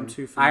can't say I'm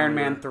too familiar. Iron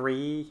Man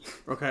 3.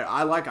 Okay,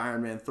 I like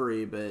Iron Man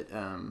 3, but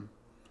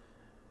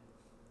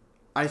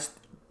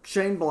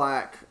Shane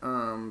Black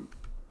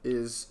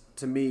is,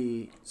 to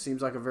me,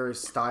 seems like a very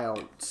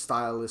stylistic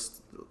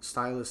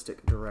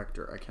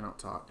director. I cannot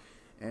talk.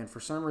 And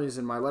for some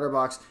reason, my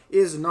letterbox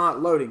is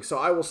not loading. So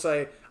I will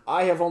say,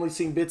 I have only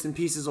seen bits and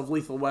pieces of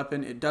Lethal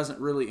Weapon. It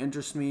doesn't really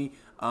interest me.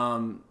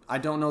 I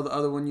don't know the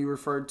other one you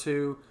referred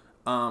to.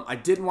 I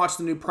didn't watch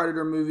the new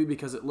Predator movie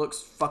because it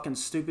looks fucking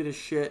stupid as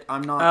shit.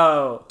 I'm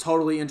not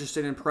totally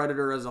interested in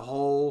Predator as a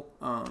whole.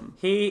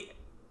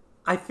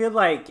 I feel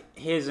like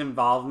his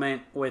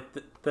involvement with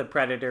the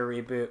Predator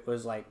reboot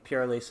was like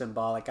purely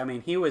symbolic. I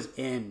mean, he was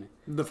in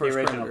the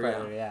original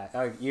Predator. Yeah.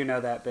 Oh, you know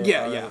that bit.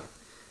 Yeah.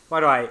 Why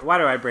do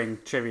I bring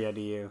trivia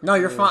to you? No,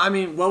 you're fine. I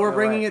mean, we're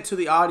bringing it to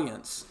the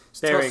audience.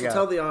 There we go.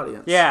 Tell the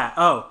audience. Yeah.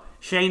 Oh,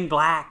 Shane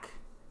Black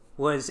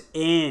was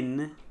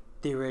in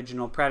the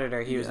original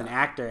Predator. He was an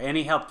actor, and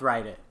he helped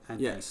write it. I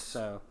think.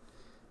 So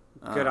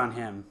good on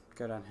him.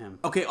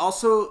 Okay.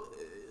 Also,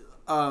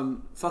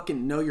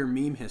 fucking know your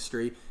meme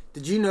history.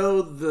 Did you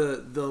know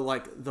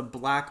the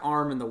black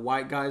arm and the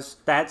white guy's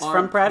That's arm?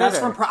 from Predator. That's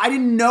from I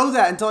didn't know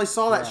that until I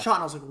saw that shot,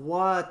 and I was like,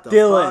 "What the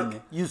Dylan,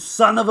 fuck? you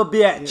son of a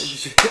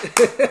bitch!"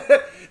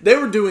 They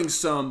were doing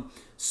some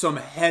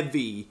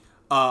heavy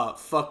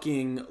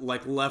fucking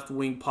like left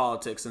wing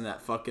politics in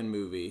that fucking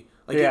movie.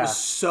 Like it was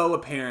so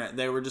apparent.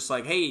 They were just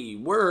like, "Hey,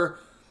 we're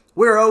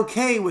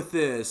okay with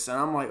this," and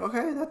I'm like,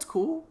 "Okay, that's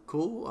cool.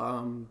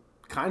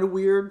 Kind of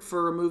weird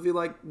for a movie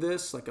like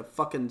this, like a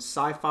fucking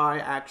sci-fi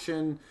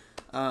action."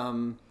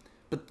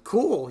 But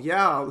cool,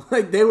 yeah.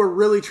 Like they were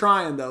really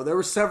trying though. There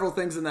were several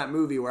things in that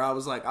movie where I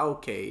was like,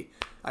 okay,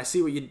 I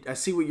see what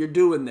you're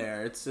doing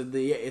there. Was that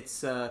the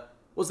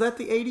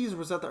 80s or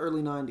was that the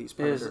early 90s?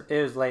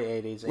 It was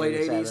late 80s.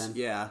 Late 80s,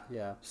 yeah.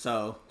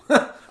 So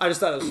I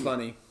just thought it was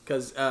funny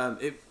because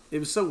it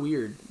was so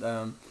weird.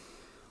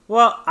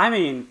 Well, I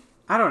mean,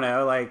 I don't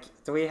know. Like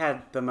we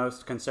had the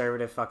most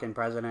conservative fucking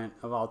president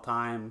of all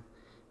time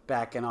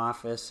back in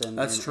office, and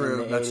that's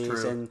true. That's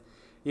true. And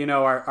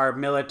our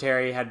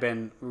military had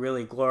been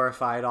really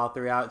glorified all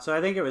throughout. So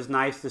I think it was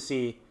nice to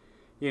see,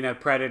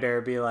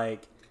 Predator be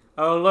like,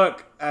 oh,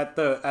 look at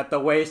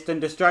the waste and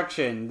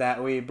destruction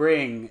that we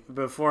bring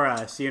before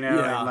us, and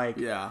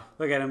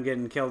look at them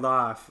getting killed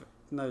off.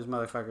 Those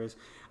motherfuckers.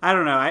 I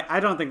don't know. I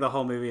don't think the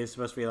whole movie is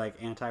supposed to be like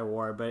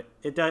anti-war, but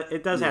it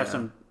does have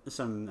some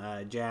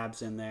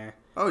jabs in there.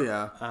 Oh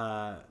yeah.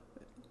 I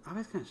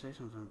was gonna say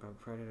something about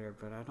Predator,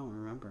 but I don't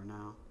remember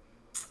now.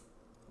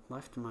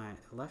 Left my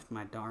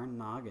darn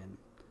noggin.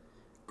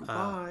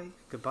 Goodbye.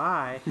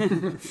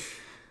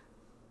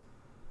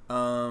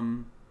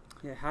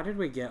 Yeah, how did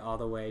we get all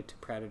the way to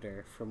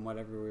Predator from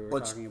whatever we were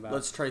talking about?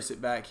 Let's trace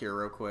it back here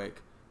real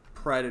quick.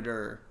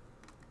 Predator,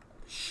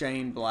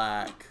 Shane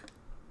Black,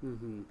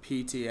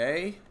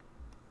 PTA.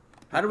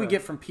 How do we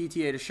get from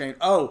PTA to Shane?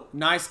 Oh,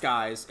 Nice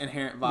Guys,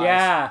 Inherent Vice.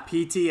 Yeah.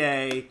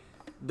 PTA,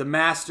 The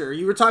Master.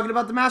 You were talking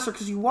about The Master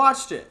because you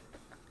watched it.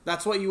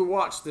 That's what you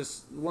watched.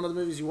 One of the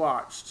movies you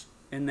watched.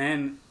 And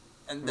then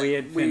we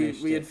had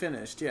finished. We had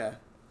finished, yeah.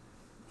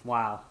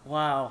 Wow.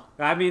 Wow.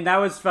 I mean, that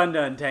was fun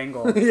to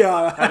untangle.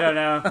 Yeah. I don't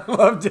know. I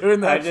love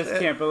doing that. I just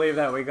can't believe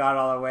that we got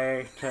all the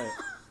way to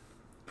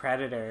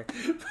Predator.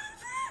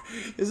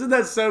 Isn't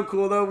that so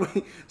cool though?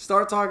 We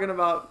start talking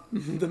about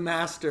the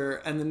Master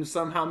and then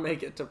somehow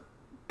make it to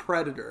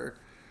Predator.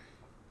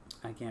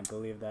 I can't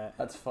believe that.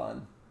 That's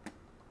fun.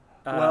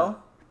 Uh,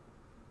 Well,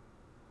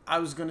 I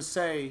was gonna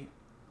say,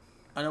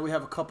 I know we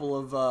have a couple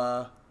of.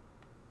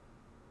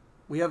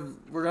 We're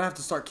gonna have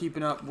to start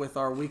keeping up with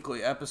our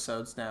weekly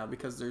episodes now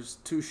because there's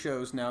 2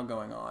 shows now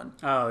going on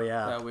oh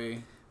yeah,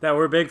 that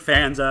we're big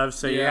fans of.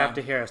 So you Yeah. have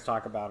to hear us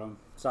talk about them.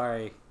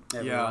 Sorry,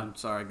 everyone.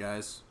 Sorry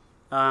guys.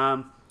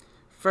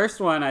 First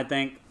one, I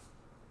think,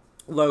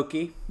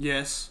 Loki.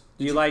 Yes.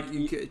 Do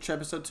you catch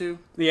episode 2?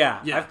 Yeah,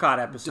 Yeah. I've caught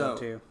episode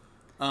Dope.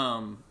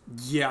 2.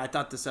 Yeah, I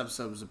thought this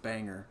episode was a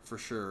banger for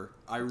sure.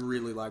 I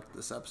really liked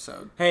this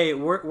episode. Hey,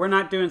 we're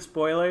not doing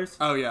spoilers.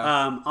 Oh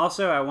yeah.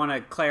 Also, I want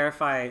to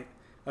clarify.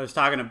 I was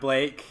talking to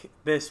Blake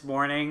this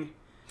morning.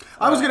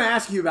 I was gonna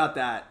ask you about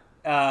that.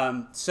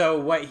 So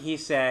what he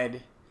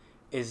said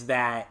is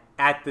that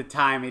at the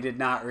time he did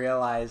not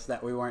realize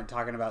that we weren't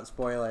talking about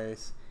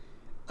spoilers,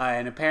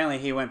 and apparently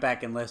he went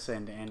back and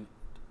listened, and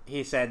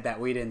he said that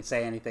we didn't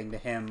say anything to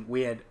him.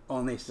 We had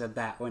only said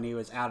that when he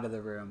was out of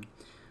the room,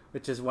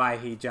 which is why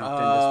he jumped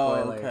into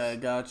spoilers. Okay,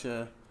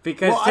 gotcha.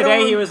 Because Well,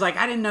 today he was like,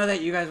 I didn't know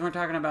that you guys weren't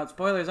talking about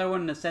spoilers. I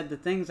wouldn't have said the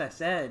things I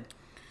said.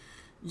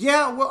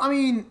 Yeah, well, I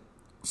mean,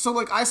 so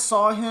like I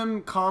saw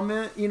him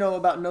comment,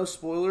 about no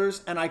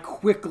spoilers, and I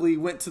quickly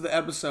went to the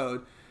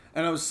episode,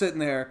 and I was sitting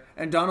there,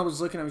 and Donna was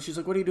looking at me. She's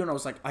like, "What are you doing?" I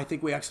was like, "I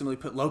think we accidentally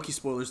put Loki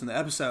spoilers in the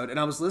episode," and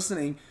I was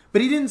listening,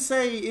 but he didn't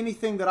say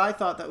anything that I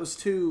thought that was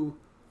too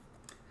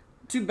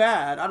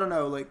bad. I don't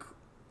know, like.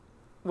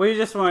 We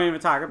just won't even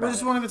talk about it. We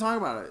just won't even talk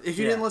about it. If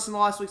you Yeah. didn't listen to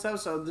last week's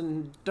episode,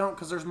 then don't,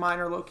 because there's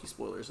minor Loki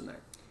spoilers in there.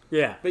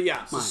 Yeah. But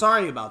yeah, so Mine.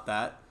 sorry about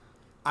that.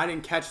 I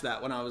didn't catch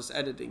that when I was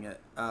editing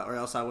it, or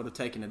else I would have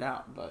taken it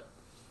out. But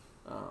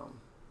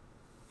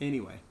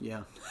anyway,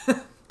 yeah.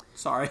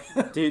 Sorry.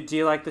 Do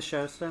you like the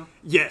show still?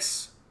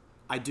 Yes,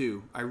 I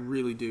do. I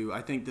really do.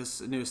 I think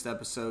this newest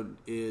episode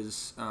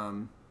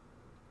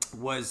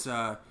was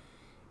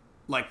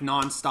like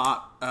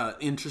nonstop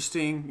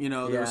interesting.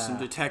 There was some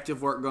Yeah.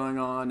 detective work going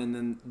on, and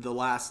then the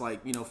last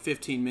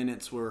 15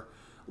 minutes were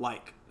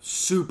like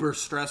super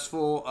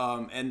stressful.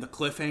 And the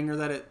cliffhanger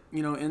that it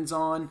ends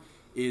on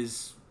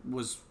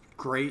was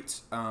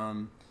great.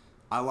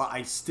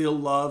 I still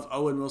love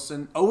Owen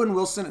Wilson. Owen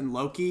Wilson and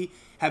Loki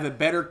have a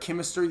better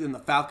chemistry than the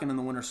Falcon and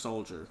the Winter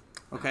Soldier.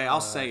 Okay,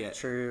 I'll say it.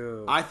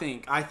 True. I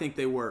think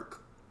they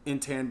work in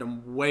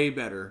tandem way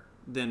better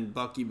than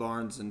Bucky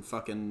Barnes and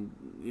fucking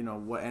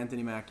what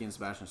Anthony Mackie and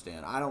Sebastian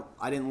Stan.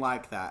 I didn't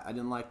like that. I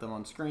didn't like them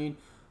on screen,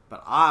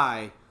 but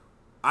I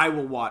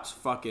will watch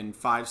fucking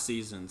 5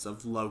 seasons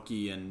of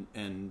Loki and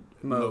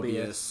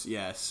Mobius.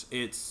 Yes,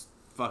 it's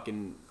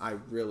fucking. I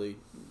really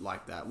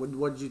like that.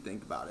 What did you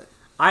think about it?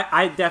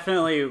 I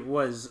definitely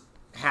was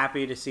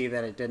happy to see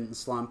that it didn't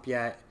slump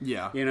yet.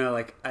 Yeah.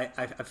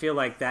 I feel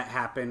like that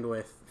happened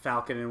with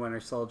Falcon and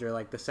Winter Soldier.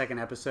 Like the second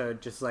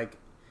episode just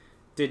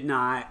did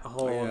not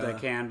hold a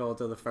candle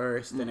to the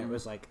first, and it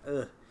was like,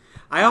 ugh.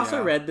 I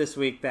also read this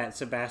week that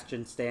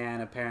Sebastian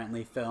Stan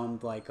apparently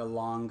filmed like a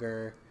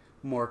longer,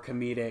 more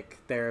comedic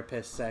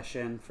therapist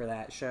session for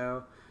that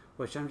show,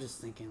 which I'm just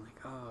thinking like,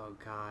 oh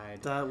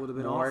god, That would have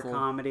been more awful.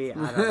 comedy.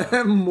 I don't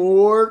know.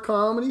 More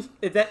comedy?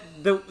 That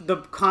the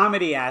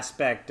comedy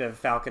aspect of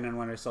Falcon and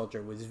Winter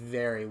Soldier was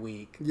very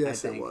weak.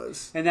 Yes, I it think.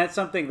 was. And that's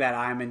something that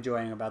I'm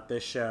enjoying about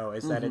this show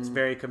is that it's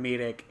very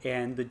comedic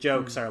and the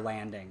jokes are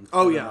landing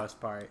for the most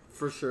part.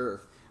 For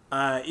sure.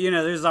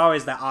 There's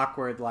always that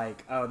awkward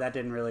like, oh, that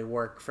didn't really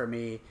work for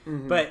me.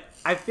 But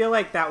I feel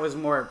like that was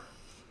more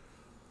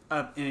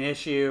of an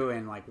issue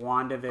in like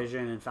WandaVision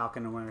and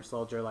Falcon and Winter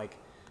Soldier. Like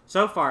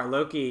so far,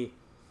 Loki,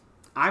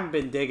 I've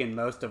been digging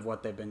most of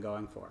what they've been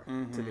going for,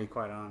 to be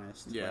quite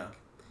honest. Yeah.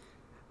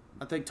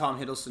 I think Tom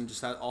Hiddleston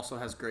just also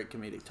has great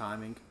comedic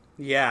timing.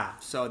 Yeah.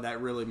 So that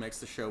really makes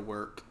the show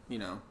work,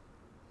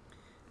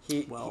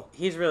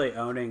 He's really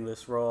owning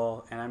this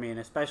role, and I mean,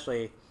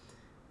 especially,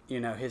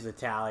 his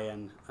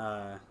Italian.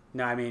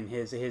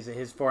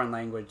 His foreign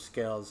language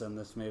skills in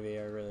this movie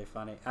are really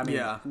funny. I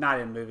mean, not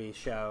in movie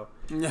show.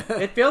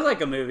 It feels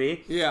like a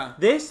movie. Yeah.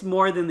 This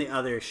more than the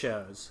other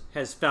shows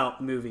has felt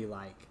movie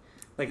like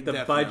the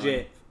Definitely.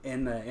 budget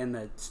and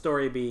the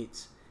story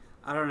beats.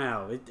 I don't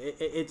know.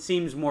 It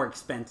seems more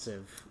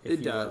expensive. If It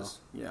you does.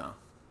 will. Yeah.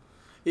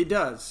 It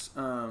does.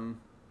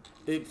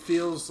 It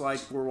feels like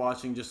we're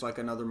watching just like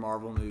another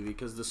Marvel movie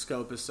because the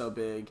scope is so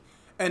big.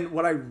 And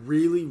what I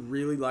really,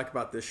 really like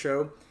about this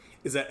show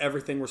is that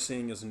everything we're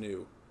seeing is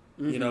new.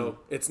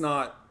 It's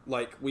not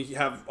like we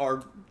have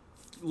our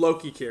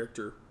Loki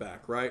character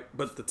back, right?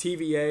 But the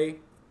TVA,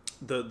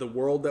 the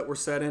world that we're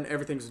set in,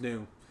 everything's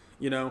new.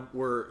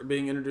 We're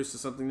being introduced to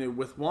something new.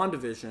 With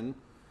WandaVision,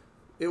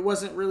 it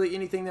wasn't really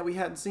anything that we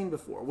hadn't seen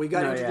before. We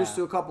got introduced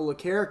to a couple of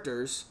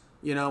characters,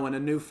 and a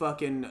new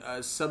fucking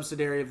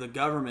subsidiary of the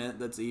government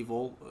that's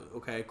evil.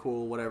 Okay,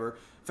 cool, whatever.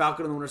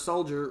 Falcon and the Winter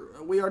Soldier,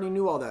 we already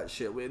knew all that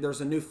shit.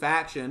 There's a new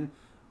faction.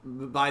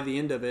 By the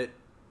end of it,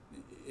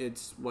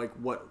 it's like,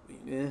 what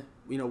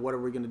are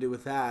we going to do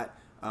with that?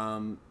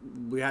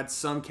 We had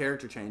some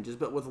character changes,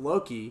 but with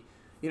Loki,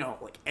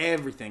 like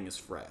everything is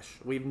fresh.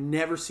 We've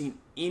never seen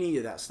any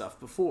of that stuff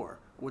before,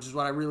 which is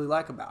what I really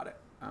like about it,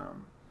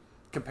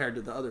 compared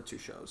to the other two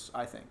shows,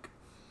 I think.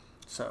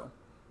 So,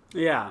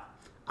 yeah,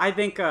 I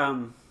think I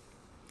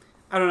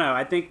don't know.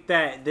 I think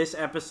that this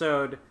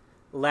episode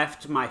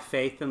left my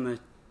faith in the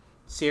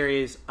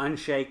series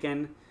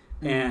unshaken,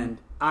 and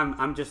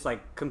I'm just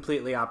like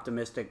completely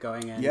optimistic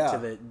going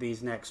into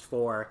these next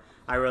 4.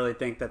 I really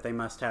think that they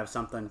must have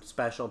something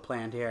special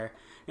planned here,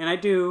 and I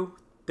do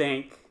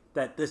think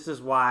that this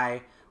is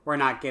why we're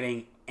not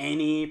getting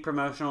any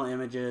promotional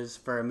images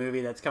for a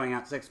movie that's coming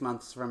out 6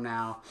 months from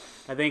now.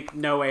 I think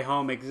No Way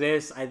Home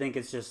exists. I think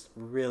it's just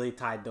really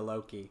tied to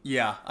Loki.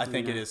 Yeah, I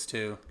think it is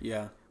too.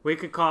 Yeah. We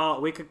could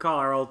call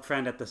our old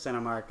friend at the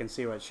Cinemark and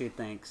see what she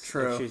thinks.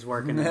 True. If she's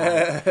working on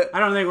it. I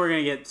don't think we're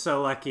going to get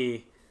so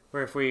lucky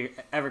where if we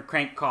ever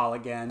crank call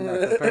again,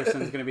 that the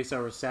person's going to be so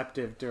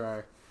receptive to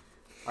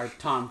our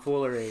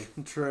tomfoolery.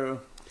 True.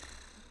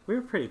 We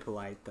were pretty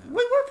polite, though. We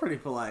were pretty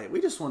polite.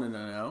 We just wanted to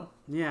know.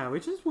 Yeah, we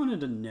just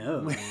wanted to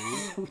know. We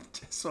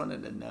just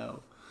wanted to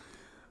know.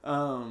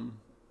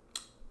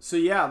 So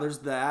yeah, there's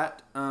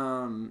that.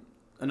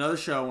 Another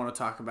show I want to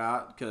talk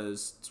about,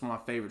 because it's one of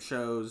my favorite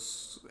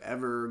shows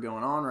ever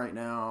going on right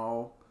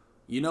now.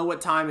 You know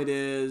what time it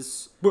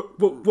is. Rick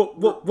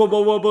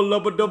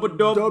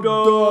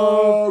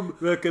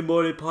and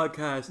Morty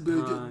podcast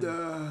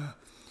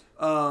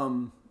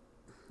time.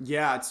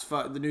 Yeah, it's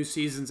fun. The new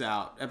season's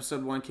out.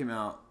 Episode 1 came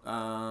out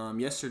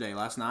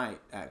last night,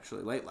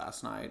 late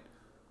last night,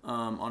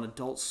 on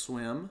Adult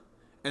Swim.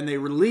 And they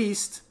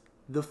released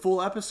the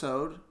full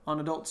episode on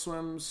Adult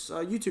Swim's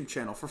YouTube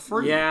channel for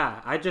free. Yeah,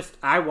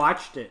 I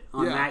watched it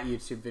on that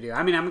YouTube video.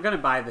 I mean, I'm going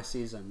to buy the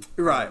season,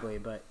 probably,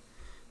 but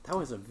that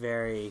was a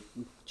very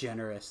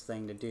generous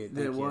thing to do.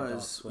 Thank you,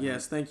 Adult Swim.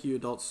 Yes, thank you,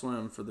 Adult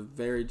Swim, for the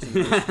very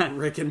generous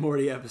Rick and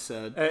Morty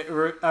episode.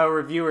 A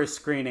reviewer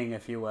screening,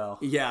 if you will.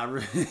 Yeah,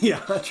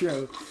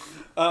 true.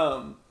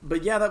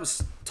 But yeah, that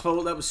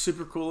was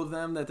super cool of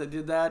them that they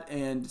did that.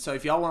 And so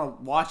if y'all want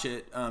to watch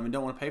it and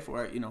don't want to pay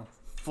for it,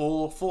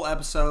 full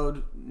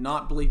episode,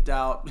 not bleeped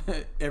out,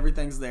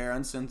 everything's there,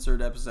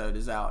 uncensored episode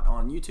is out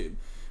on YouTube,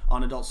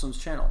 on Adult Swim's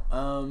channel.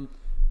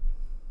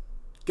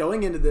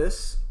 Going into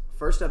this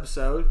first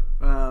episode,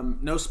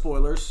 no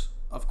spoilers,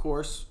 of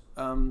course.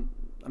 I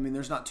mean,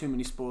 there's not too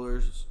many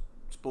spoiler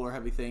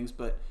heavy things,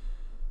 but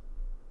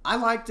I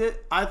liked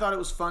it. I thought it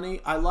was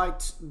funny. I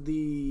liked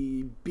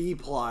the B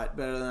plot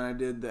better than I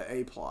did the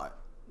A plot.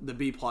 The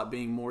B plot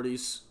being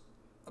Morty's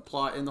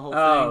plot in the whole thing.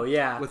 Oh,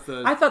 yeah.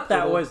 I thought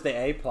that was the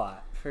A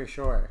plot, for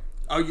sure.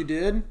 Oh, you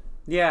did?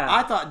 Yeah.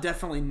 I thought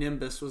definitely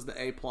Nimbus was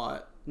the A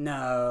plot.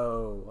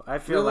 No, I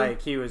feel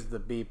like he was the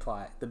B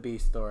plot, the B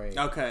story.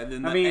 Okay,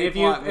 then if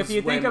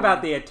you think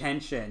about the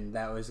attention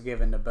that was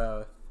given to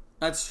both.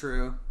 That's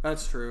true.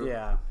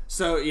 Yeah.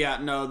 So yeah,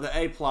 no, the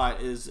A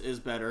plot is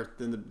better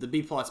than the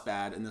B plot's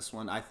bad in this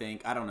one, I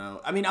think. I don't know.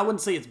 I mean, I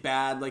wouldn't say it's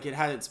bad, like it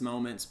had its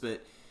moments,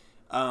 but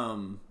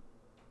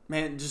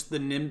man, just the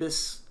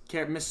Nimbus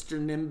character, Mr.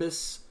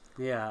 Nimbus.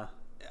 Yeah.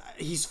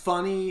 He's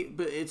funny,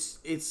 but it's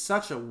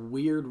such a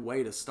weird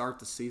way to start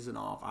the season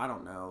off. I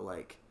don't know,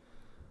 like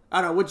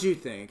I don't know. What'd you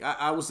think?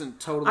 I wasn't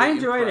totally. I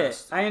enjoyed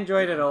impressed. it. I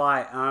enjoyed it a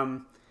lot.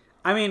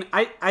 I mean,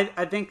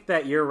 I think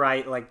that you're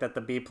right. Like that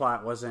the B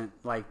plot wasn't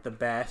like the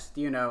best,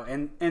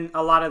 and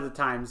a lot of the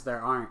times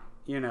there aren't,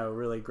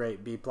 really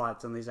great B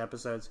plots in these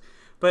episodes.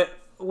 But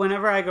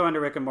whenever I go into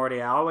Rick and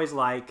Morty, I always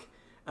like,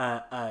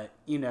 a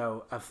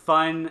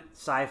fun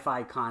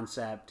sci-fi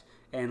concept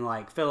and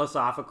like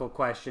philosophical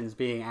questions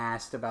being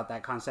asked about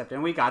that concept,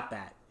 and we got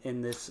that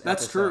in this.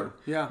 That's episode. true.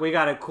 Yeah, we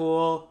got a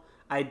cool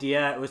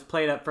idea. It was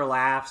played up for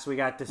laughs. We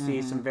got to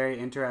see some very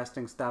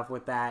interesting stuff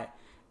with that,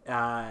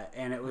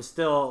 and it was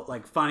still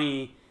like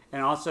funny,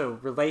 and also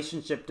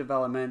relationship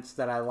developments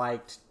that I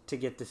liked to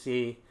get to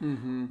see.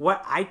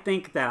 What I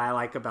think that I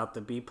like about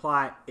the B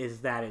plot is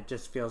that it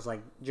just feels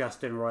like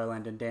Justin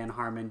Roiland and Dan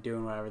Harmon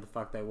doing whatever the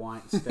fuck they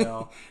want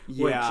still.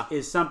 Yeah. Which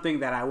is something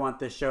that I want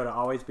this show to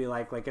always be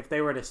like if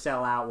they were to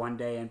sell out one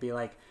day and be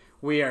like,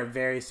 we are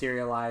very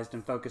serialized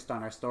and focused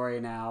on our story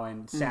now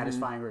and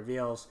satisfying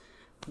reveals,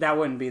 that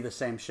wouldn't be the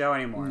same show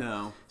anymore.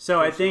 No.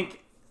 So I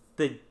think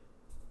the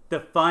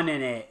fun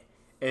in it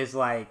is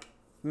like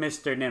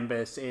Mr.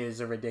 Nimbus is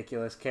a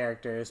ridiculous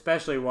character,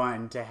 especially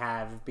one to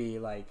have be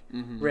like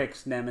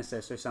Rick's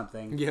nemesis or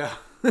something. Yeah.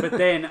 But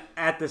then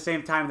at the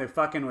same time they're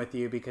fucking with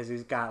you because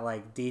he's got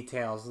like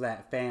details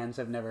that fans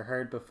have never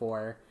heard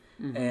before.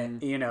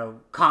 And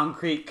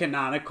concrete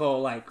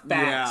canonical like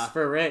facts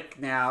for Rick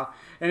now.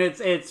 And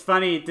it's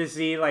funny to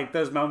see like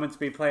those moments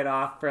be played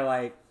off for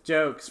like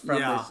jokes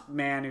from this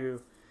man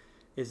who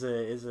is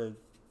a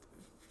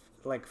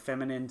like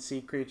feminine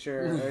sea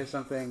creature or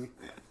something.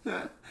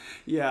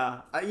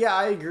 Yeah,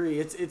 I agree.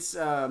 It's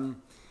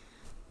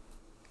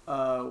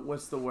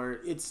what's the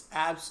word? It's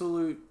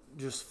absolute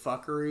just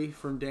fuckery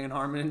from Dan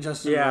Harmon and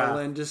Justin Yeah.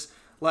 Roiland. Just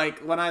like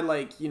when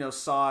I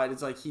saw it,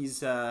 it's like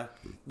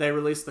they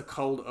released the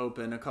cold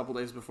open a couple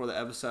days before the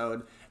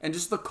episode, and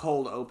just the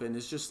cold open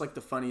is just like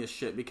the funniest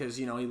shit because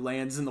he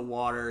lands in the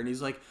water and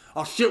he's like,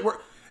 oh shit, we're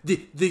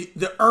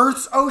the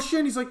Earth's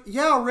ocean. He's like,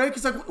 yeah, Rick.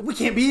 He's like, we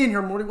can't be in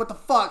here, Morty. What the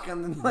fuck?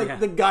 And then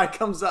the guy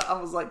comes up. I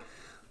was like,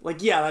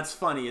 yeah, that's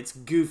funny. It's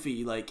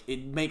goofy. Like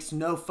it makes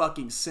no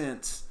fucking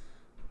sense,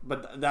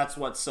 but that's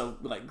what's so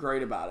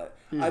great about it.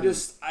 Mm-hmm.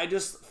 I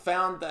just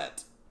found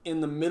that in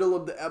the middle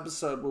of the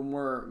episode when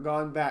we're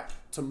going back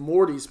to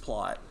Morty's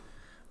plot,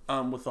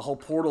 with the whole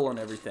portal and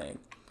everything,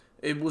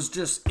 it was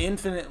just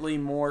infinitely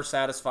more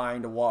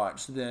satisfying to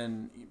watch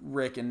than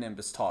Rick and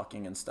Nimbus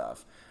talking and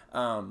stuff.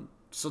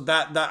 So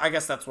that I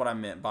guess that's what I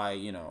meant by,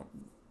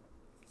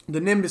 the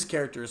Nimbus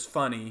character is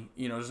funny.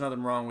 There's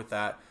nothing wrong with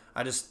that.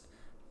 I just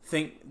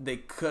think they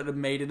could have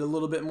made it a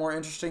little bit more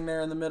interesting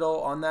there in the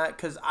middle on that.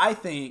 Because I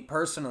think,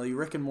 personally,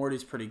 Rick and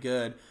Morty's pretty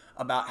good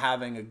about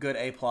having a good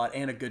A plot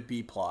and a good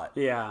B plot.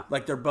 Yeah.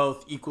 Like, they're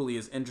both equally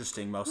as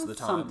interesting most of the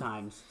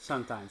time.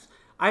 Sometimes.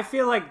 I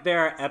feel like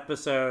there are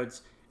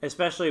episodes,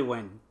 especially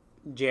when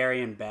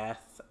Jerry and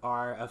Beth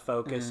are a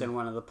focus in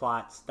one of the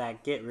plots,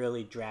 that get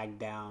really dragged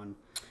down.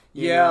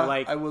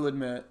 I will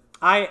admit.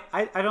 I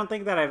don't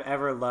think that I've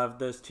ever loved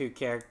those two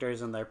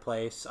characters and their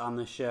place on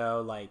the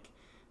show. Like,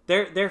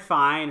 they're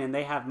fine and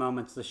they have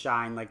moments to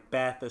shine. Like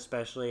Beth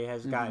especially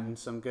has gotten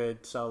some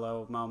good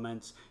solo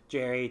moments.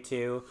 Jerry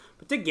too.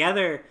 But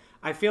together,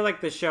 I feel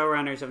like the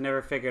showrunners have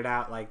never figured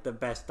out the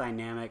best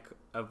dynamic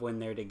of when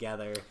they're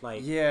together.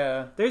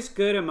 There's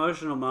good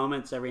emotional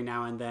moments every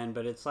now and then,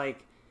 but it's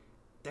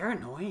they're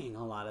annoying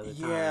a lot of the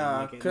time.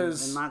 Yeah,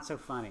 because and not so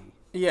funny.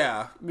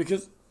 Yeah,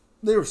 because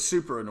they were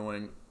super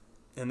annoying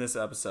in this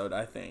episode,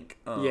 I think.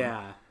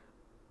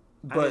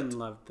 But I didn't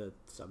love the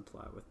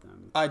subplot with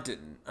them. I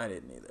didn't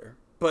either.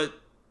 But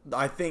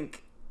I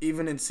think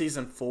even in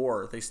season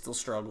 4, they still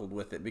struggled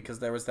with it because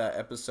there was that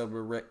episode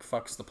where Rick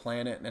fucks the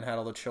planet and had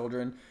all the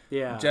children.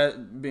 Yeah.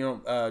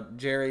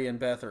 Jerry and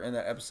Beth are in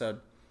that episode.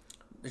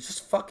 It's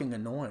just fucking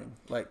annoying.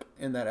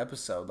 In that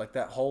episode,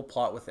 that whole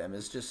plot with them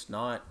is just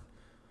not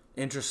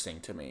interesting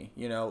to me.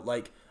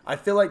 I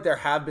feel like there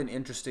have been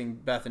interesting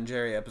Beth and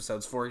Jerry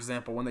episodes. For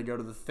example, when they go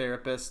to the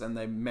therapist and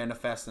they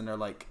manifest and they're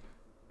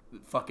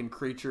fucking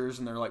creatures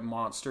and they're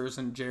monsters,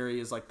 and Jerry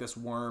is this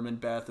worm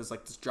and Beth is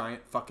this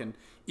giant fucking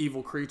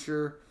evil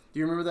creature. Do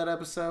you remember that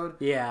episode?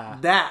 Yeah.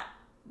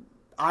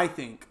 I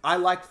think I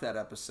liked that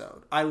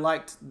episode. I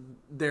liked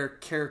their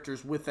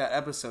characters with that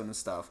episode and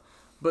stuff.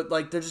 But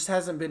there just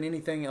hasn't been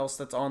anything else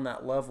that's on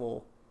that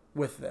level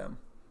with them,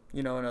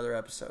 in other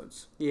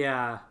episodes.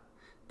 Yeah.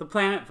 The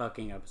planet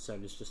fucking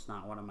episode is just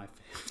not one of my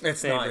favorites.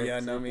 It's not, yeah,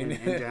 no, in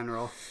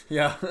general.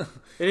 Yeah.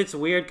 And it's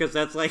weird because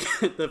that's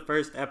the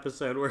first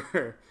episode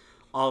where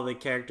all the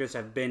characters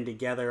have been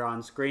together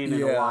on screen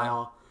in a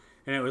while.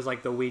 And it was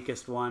the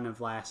weakest one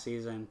of last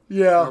season.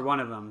 Yeah. Or one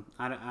of them.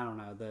 I don't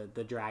know.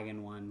 The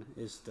dragon one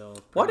is still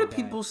Why do bad.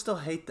 people still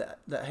hate that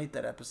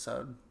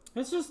episode?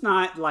 It's just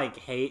not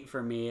hate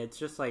for me. It's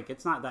just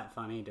it's not that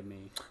funny to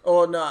me.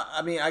 Oh no,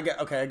 I mean I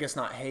guess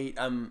not hate.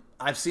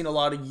 I've seen a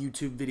lot of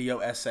YouTube video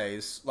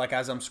essays.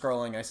 As I'm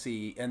scrolling, I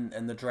see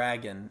and the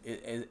dragon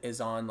is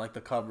on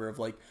the cover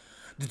of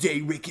the day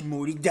Rick and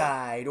Morty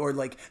died, or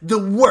the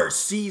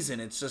worst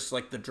season. It's just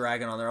the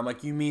dragon on there. I'm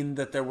you mean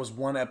that there was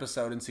one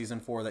episode in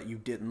season 4 that you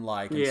didn't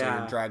like, and so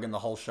you're dragging the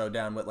whole show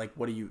down? But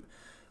what do you?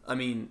 I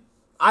mean,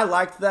 I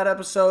liked that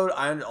episode.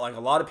 I a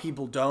lot of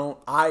people don't.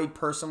 I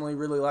personally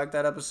really liked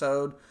that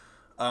episode.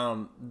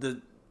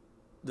 The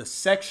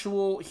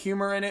sexual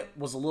humor in it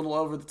was a little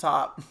over the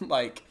top.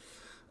 But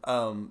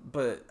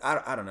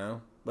I don't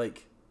know.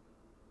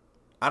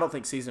 I don't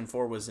think season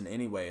 4 was in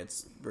any way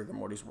it's Rick and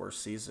Morty's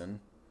worst season.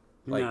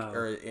 No.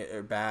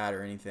 or bad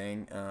or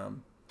anything. I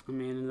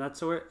mean,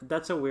 that's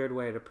a weird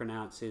way to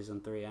pronounce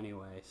season 3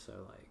 anyway. So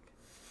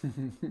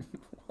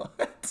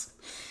what?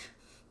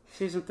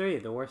 Season 3,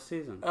 the worst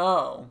season.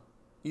 Oh,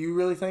 you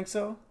really think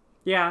so?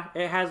 Yeah,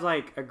 it has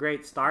a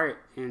great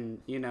start and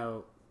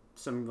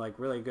some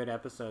really good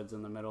episodes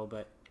in the middle,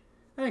 but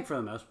I think for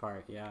the most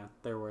part, yeah,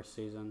 their worst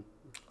season.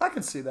 I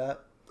can see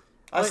that.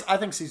 I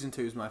think season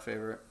 2 is my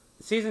favorite.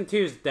 Season 2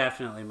 is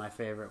definitely my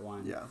favorite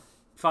one. Yeah.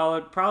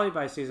 Followed probably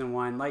by season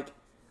 1.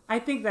 I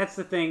think that's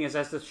the thing is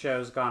as the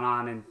show's gone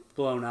on and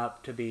blown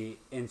up to be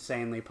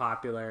insanely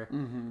popular,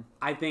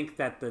 I think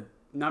that the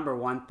number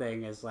one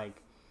thing is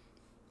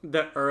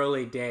the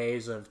early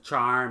days of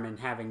charm and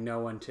having no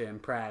one to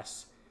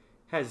impress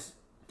has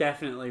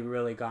definitely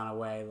really gone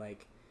away.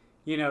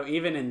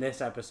 Even in this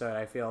episode,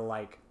 I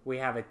feel we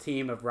have a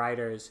team of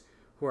writers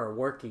who are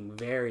working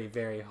very,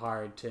 very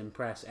hard to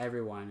impress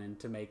everyone and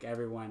to make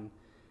everyone,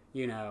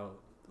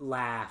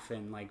 laugh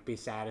and be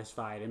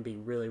satisfied and be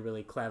really,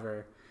 really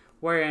clever.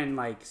 Where in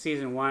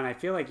season 1, I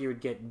feel you would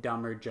get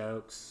dumber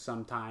jokes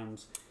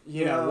sometimes,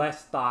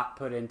 less thought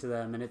put into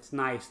them, and it's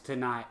nice to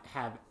not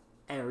have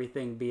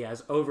everything be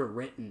as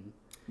overwritten.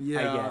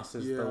 I guess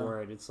is the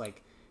word. It's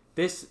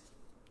this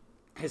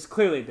has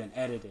clearly been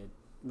edited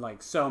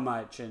like so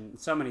much and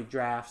so many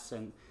drafts,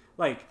 and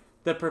like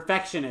the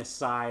perfectionist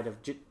side of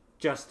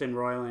Justin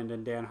Roiland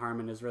and Dan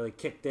Harmon has really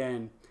kicked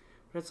in.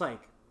 But it's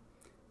like,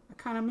 I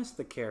kind of miss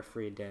the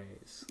carefree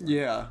days.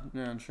 Yeah,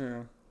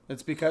 true.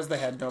 It's because they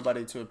had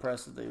nobody to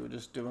impress that they were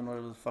just doing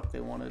whatever the fuck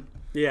they wanted.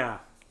 Yeah.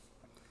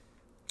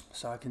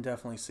 So I can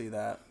definitely see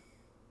that.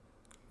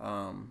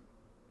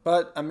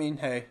 But, I mean,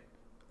 hey,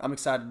 I'm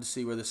excited to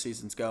see where the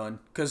season's going.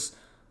 Because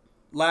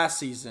last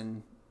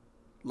season,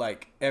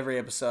 like, every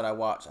episode I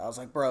watched, I was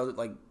like, bro,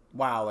 like,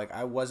 wow, like,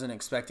 I wasn't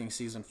expecting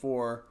season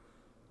 4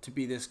 to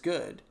be this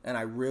good. And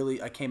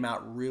I came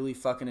out really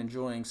fucking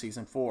enjoying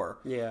season 4.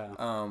 Yeah.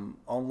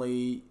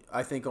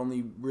 I think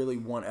only really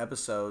one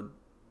episode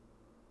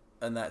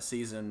in that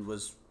season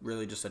was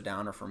really just a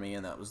downer for me,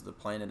 and that was the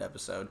Planet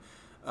episode.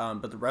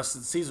 But the rest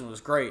of the season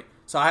was great.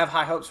 So I have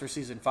high hopes for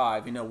season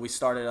 5. You know, we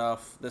started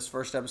off this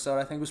first episode,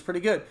 I think was pretty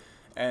good.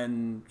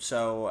 And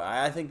so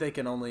I think they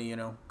can only, you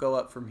know, go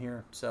up from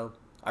here. So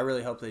I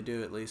really hope they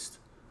do at least.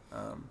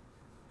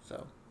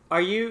 So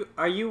Are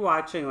you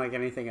watching like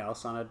anything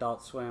else on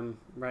Adult Swim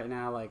right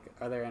now? Like,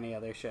 are there any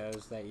other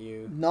shows that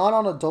you... Not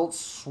on Adult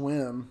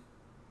Swim.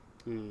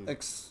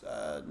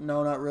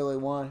 No, not really.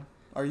 Why?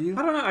 Are you?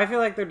 I don't know. I feel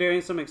like they're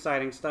doing some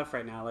exciting stuff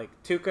right now. Like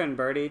Tuca and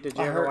Birdie. Did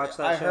you ever watch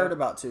that show? I heard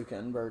about Tuca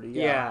and Birdie.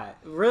 Yeah.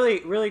 Really,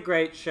 really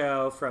great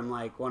show from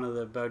like one of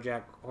the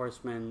BoJack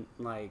Horseman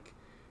like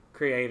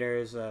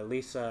creators,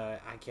 Lisa.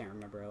 I can't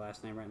remember her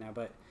last name right now,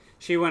 but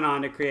she went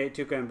on to create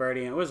Tuca and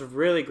Birdie, and it was a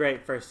really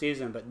great first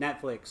season. But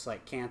Netflix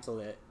like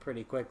canceled it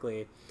pretty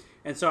quickly,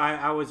 and so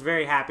I was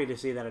very happy to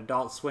see that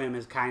Adult Swim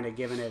has kind of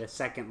given it a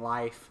second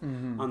life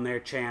on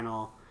their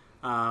channel.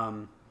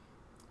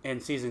 And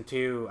season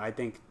 2, I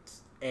think,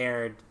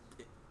 aired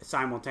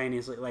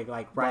simultaneously, like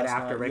right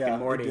after Rick and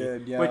Morty,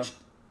 which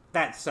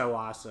that's so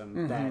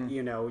awesome that,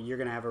 you know, you're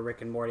gonna have a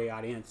Rick and Morty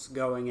audience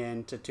going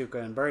into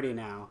Tuca and Birdie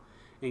now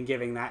and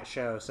giving that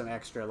show some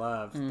extra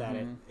love that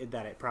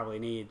it probably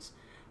needs.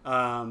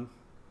 Also,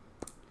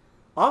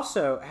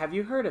 have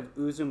you heard of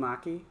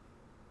Uzumaki?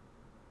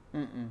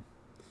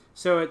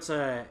 So it's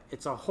a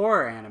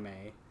horror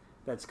anime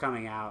that's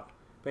coming out,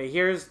 but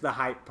here's the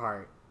hype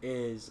part.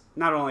 Is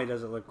not only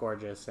does it look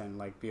gorgeous and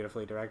like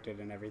beautifully directed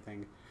and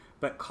everything,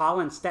 but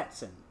Colin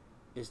Stetson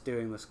is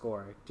doing the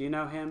score. Do you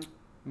know him?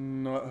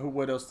 No.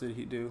 What else did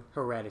he do?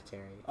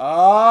 Hereditary.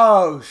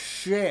 Oh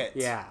shit.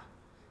 Yeah.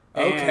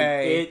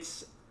 Okay. And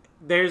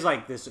there's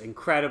like this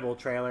incredible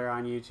trailer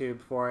on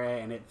YouTube for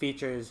it, and it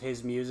features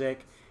his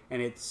music,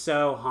 and it's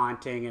so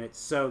haunting and it's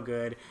so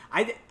good.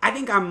 I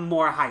think I'm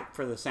more hyped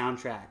for the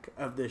soundtrack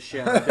of this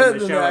show than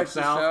the show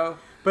itself.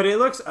 But it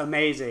looks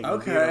amazing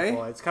and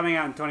beautiful. It's coming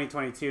out in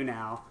 2022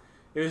 now.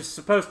 It was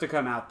supposed to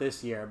come out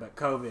this year, but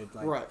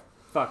COVID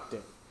fucked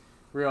it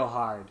real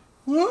hard.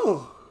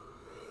 Whoa.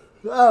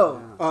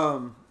 Oh. Yeah.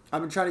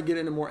 I've been trying to get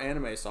into more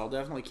anime, so I'll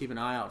definitely keep an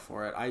eye out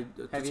for it. I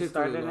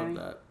particularly love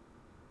that.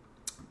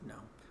 No.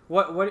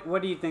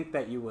 What do you think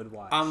that you would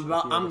watch? I'm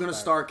going to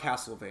start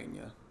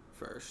Castlevania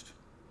first.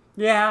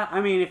 Yeah, I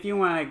mean, if you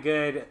want a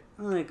good,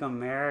 like,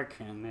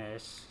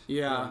 American-ish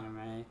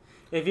anime.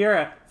 If you're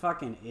a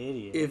fucking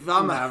idiot. If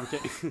I'm I don't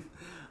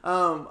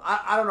know.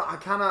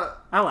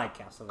 I like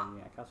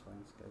Castlevania.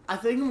 Castlevania's good. I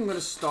think I'm going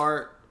to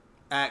start,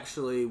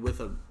 actually, with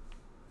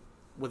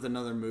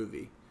another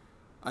movie.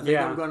 I think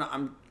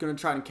I'm gonna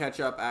try and catch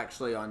up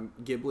actually on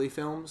Ghibli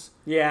films.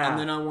 Yeah. And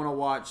then I want to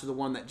watch the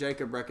one that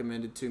Jacob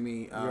recommended to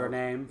me.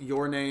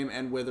 Your Name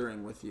and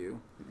Withering with You.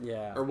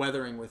 Yeah. Or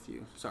Weathering with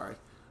You. Sorry.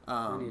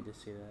 I need to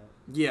see that.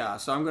 Yeah,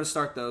 so I'm gonna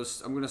start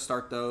those.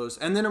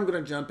 And then I'm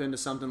gonna jump into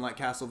something like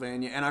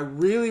Castlevania. And I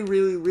really,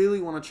 really,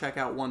 really want to check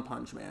out One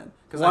Punch Man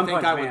because I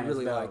think I would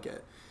really like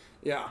it.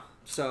 Yeah.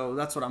 So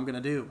that's what I'm gonna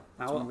do.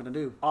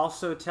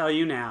 Also, tell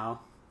you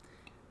now,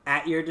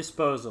 at your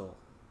disposal.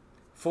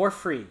 For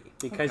free,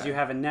 because you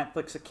have a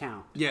Netflix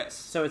account. Yes.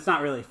 So it's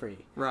not really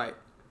free. Right.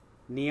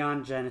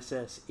 Neon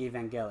Genesis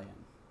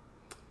Evangelion.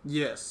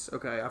 Yes.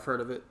 Okay, I've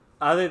heard of it.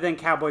 Other than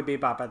Cowboy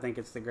Bebop, I think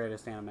it's the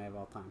greatest anime of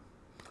all time.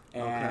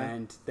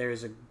 And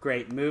there's a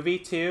great movie,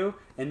 too.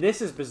 And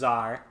this is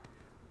bizarre.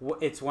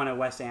 It's one of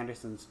Wes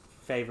Anderson's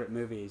favorite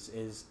movies,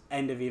 is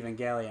End of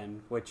Evangelion,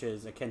 which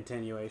is a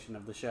continuation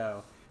of the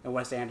show. And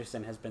Wes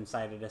Anderson has been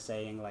cited as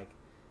saying, like,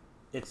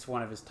 it's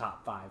one of his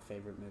top 5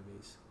 favorite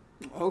movies.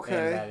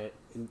 Okay. And that it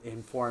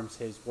informs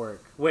his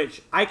work,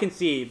 which I can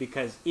see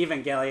because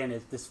Evangelion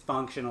is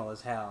dysfunctional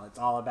as hell. It's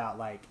all about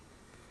like,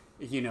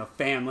 you know,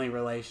 family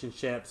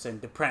relationships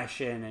and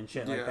depression and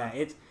shit like that.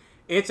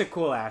 It's a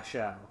cool ass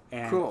show,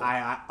 and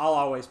I'll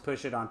always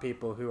push it on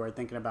people who are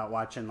thinking about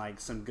watching like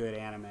some good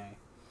anime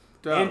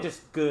and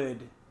just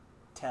good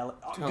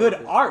good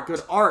art.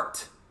 Good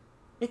art.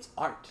 It's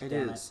art. It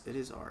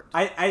is art.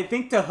 I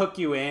think to hook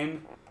you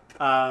in.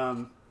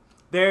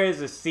 There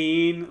is a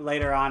scene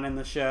later on in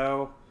the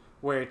show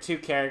where 2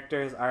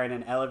 characters are in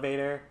an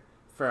elevator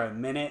for a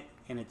minute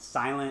and it's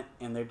silent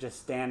and they're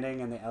just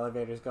standing and the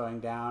elevator's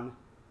going down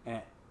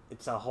and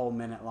it's a whole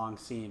minute-long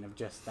scene of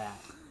just that.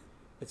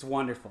 It's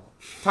wonderful.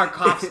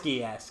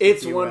 Tarkovsky-esque.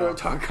 It's wonderful.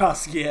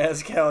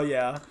 Tarkovsky-esque. Hell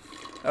yeah.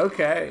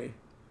 Okay.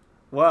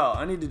 Well,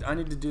 I need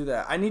to do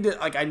that. I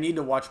need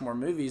to watch more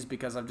movies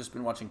because I've just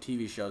been watching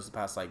TV shows the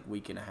past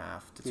week and a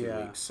half to 2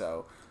 weeks.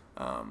 So,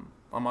 I'm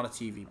on a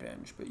TV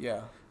binge. But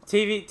yeah,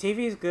 TV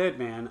is good,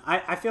 man.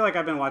 I feel like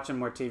I've been watching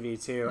more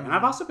TV too, and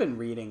I've also been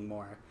reading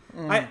more.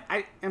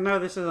 I know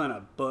this isn't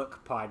a book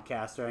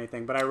podcast or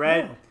anything, but I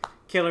read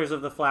Killers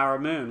of the Flower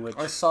Moon, which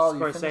I saw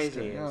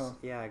Scorsese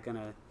is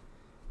gonna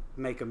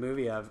make a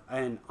movie of,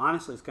 and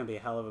honestly, it's gonna be a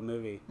hell of a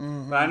movie.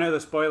 But I know the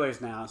spoilers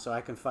now, so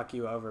I can fuck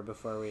you over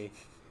before we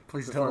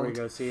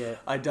go see it.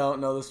 I don't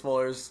know the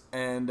spoilers,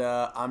 and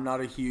I'm not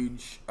a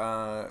huge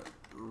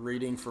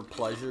reading for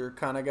pleasure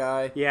kind of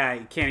guy. Yeah,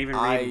 you can't even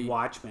read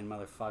Watchmen,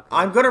 motherfucker.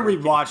 I'm gonna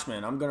read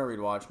Watchmen.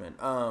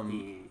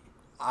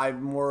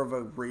 I'm more of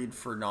a read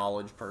for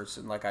knowledge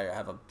person. Like, I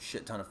have a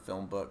shit ton of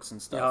film books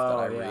and stuff that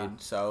I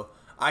read, so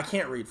I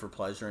can't read for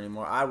pleasure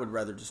anymore. I would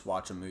rather just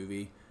watch a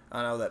movie.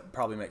 I know that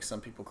probably makes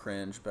some people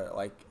cringe, but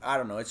like, I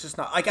don't know. It's just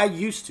not like I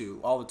used to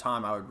all the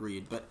time. I would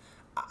read, but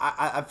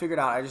I figured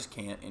out I just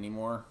can't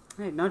anymore.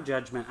 Hey, no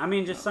judgment. I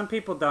mean, just some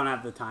people don't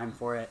have the time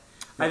for it.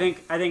 Yeah.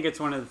 I think it's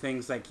one of the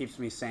things that keeps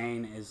me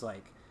sane is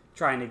like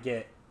trying to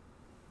get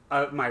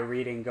my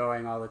reading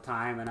going all the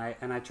time, and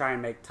I try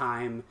and make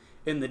time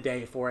in the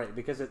day for it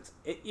because it's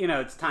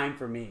time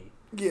for me.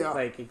 Yeah.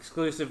 Like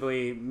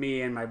exclusively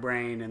me and my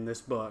brain and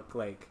this book.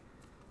 Like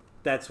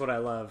that's what I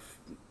love,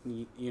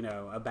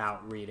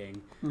 about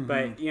reading.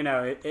 But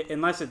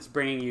unless it's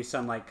bringing you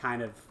some like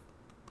kind of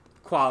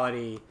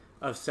quality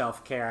of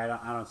self-care,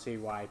 I don't see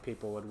why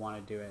people would want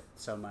to do it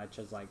so much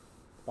as like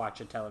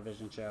watch a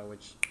television show,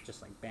 which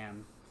just like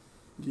bam.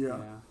 Yeah.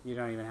 You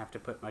don't even have to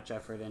put much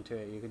effort into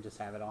it. You can just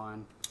have it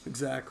on.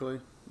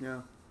 Exactly.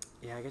 Yeah.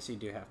 Yeah, I guess you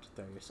do have to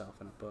throw yourself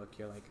in a book.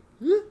 You're like,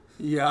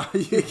 yeah,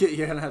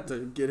 you're gonna have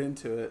to get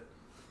into it.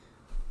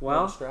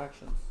 Well, no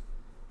distractions.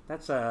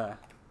 That's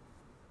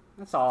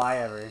all I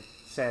ever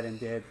said and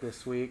did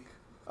this week.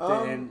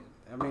 And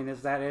I mean,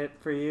 is that it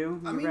for you?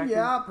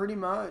 Yeah, pretty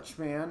much,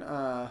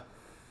 man.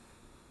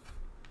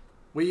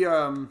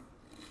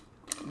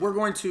 We're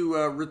going to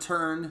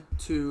return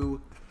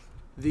to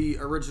the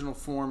original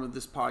form of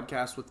this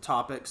podcast with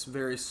topics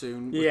very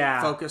soon.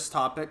 Yeah, focused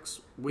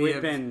topics.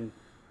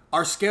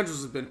 Our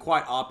schedules have been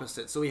quite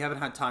opposite, so we haven't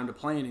had time to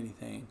plan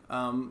anything.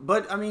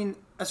 But I mean,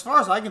 as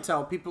far as I can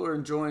tell, people are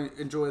enjoy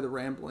the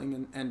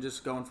rambling and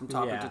just going from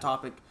topic to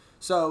topic.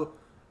 So,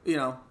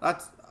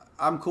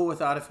 I'm cool with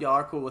that if y'all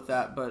are cool with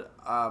that. But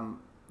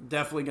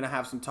definitely gonna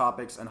have some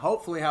topics and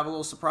hopefully have a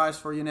little surprise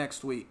for you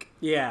next week.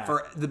 Yeah,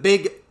 for the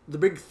big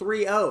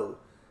 3-0,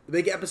 the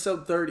big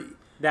episode 30.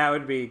 That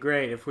would be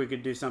great if we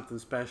could do something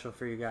special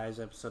for you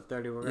guys. Episode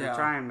 30, we're gonna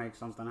try and make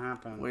something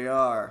happen. We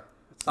are.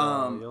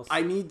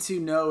 I need to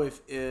know if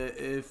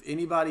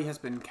anybody has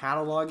been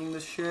cataloging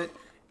this shit.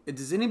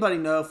 Does anybody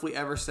know if we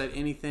ever said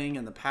anything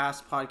in the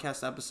past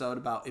podcast episode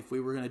about if we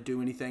were going to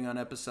do anything on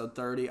episode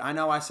 30? I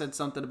know I said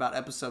something about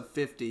episode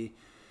 50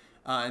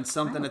 and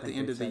something at the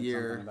end of the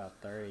year. About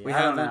 30.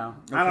 I don't know.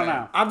 Okay. I don't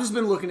know. I've just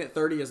been looking at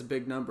 30 as a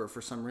big number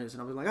for some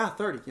reason. I've been like,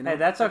 30. Hey,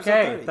 that's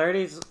okay.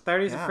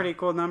 30's a pretty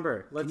cool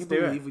number. Let's do it. Can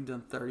you believe we've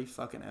done 30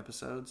 fucking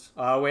episodes?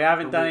 We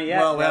haven't done it yet.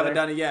 Well, we haven't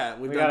done it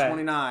yet. We've done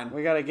 29.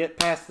 We got to get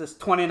past this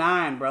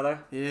 29, brother.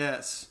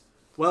 Yes.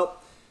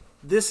 Well,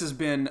 this has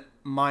been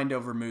Mind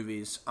Over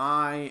Movies.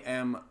 I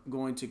am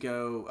going to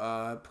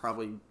go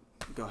probably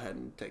go ahead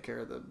and take care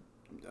of the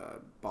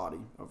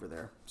body over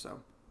there. So,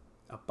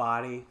 a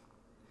body?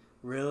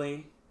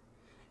 Really?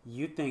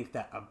 You think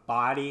that a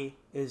body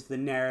is the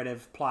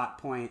narrative plot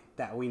point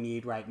that we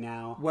need right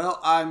now? Well,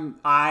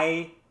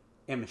 I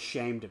am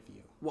ashamed of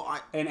you.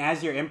 Well, and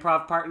as your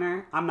improv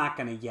partner, I'm not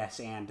going to yes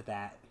and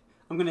that.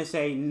 I'm going to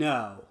say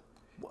no.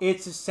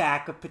 It's a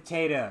sack of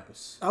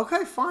potatoes.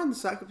 Okay, fine. The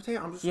sack of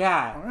potatoes. I'm just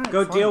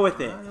go fine. Deal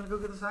with it. I'm gonna go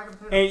get the sack of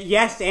potatoes. And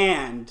yes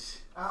and.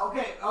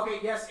 Okay.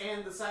 Yes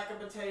and the sack of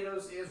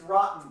potatoes is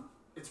rotten.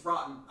 It's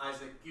rotten,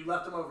 Isaac. You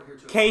left them over here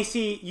too.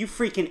 Casey, you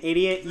freaking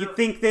idiot! You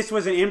think this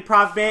was an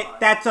improv bit?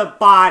 That's a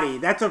body.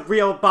 That's a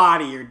real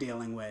body you're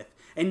dealing with.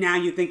 And now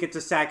you think it's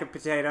a sack of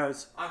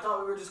potatoes? I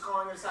thought we were just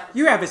calling it a sack of potatoes.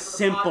 You have a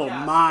simple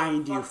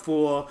mind, you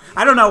fool.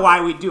 I don't know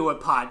why we do a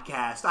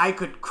podcast. I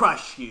could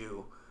crush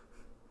you.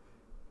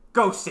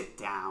 Go sit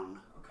down.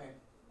 Okay,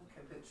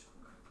 bitch.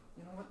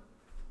 You know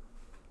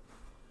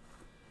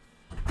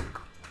what?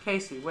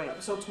 Casey, wait.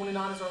 Episode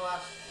 29 is our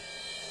last.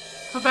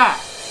 Come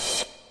back.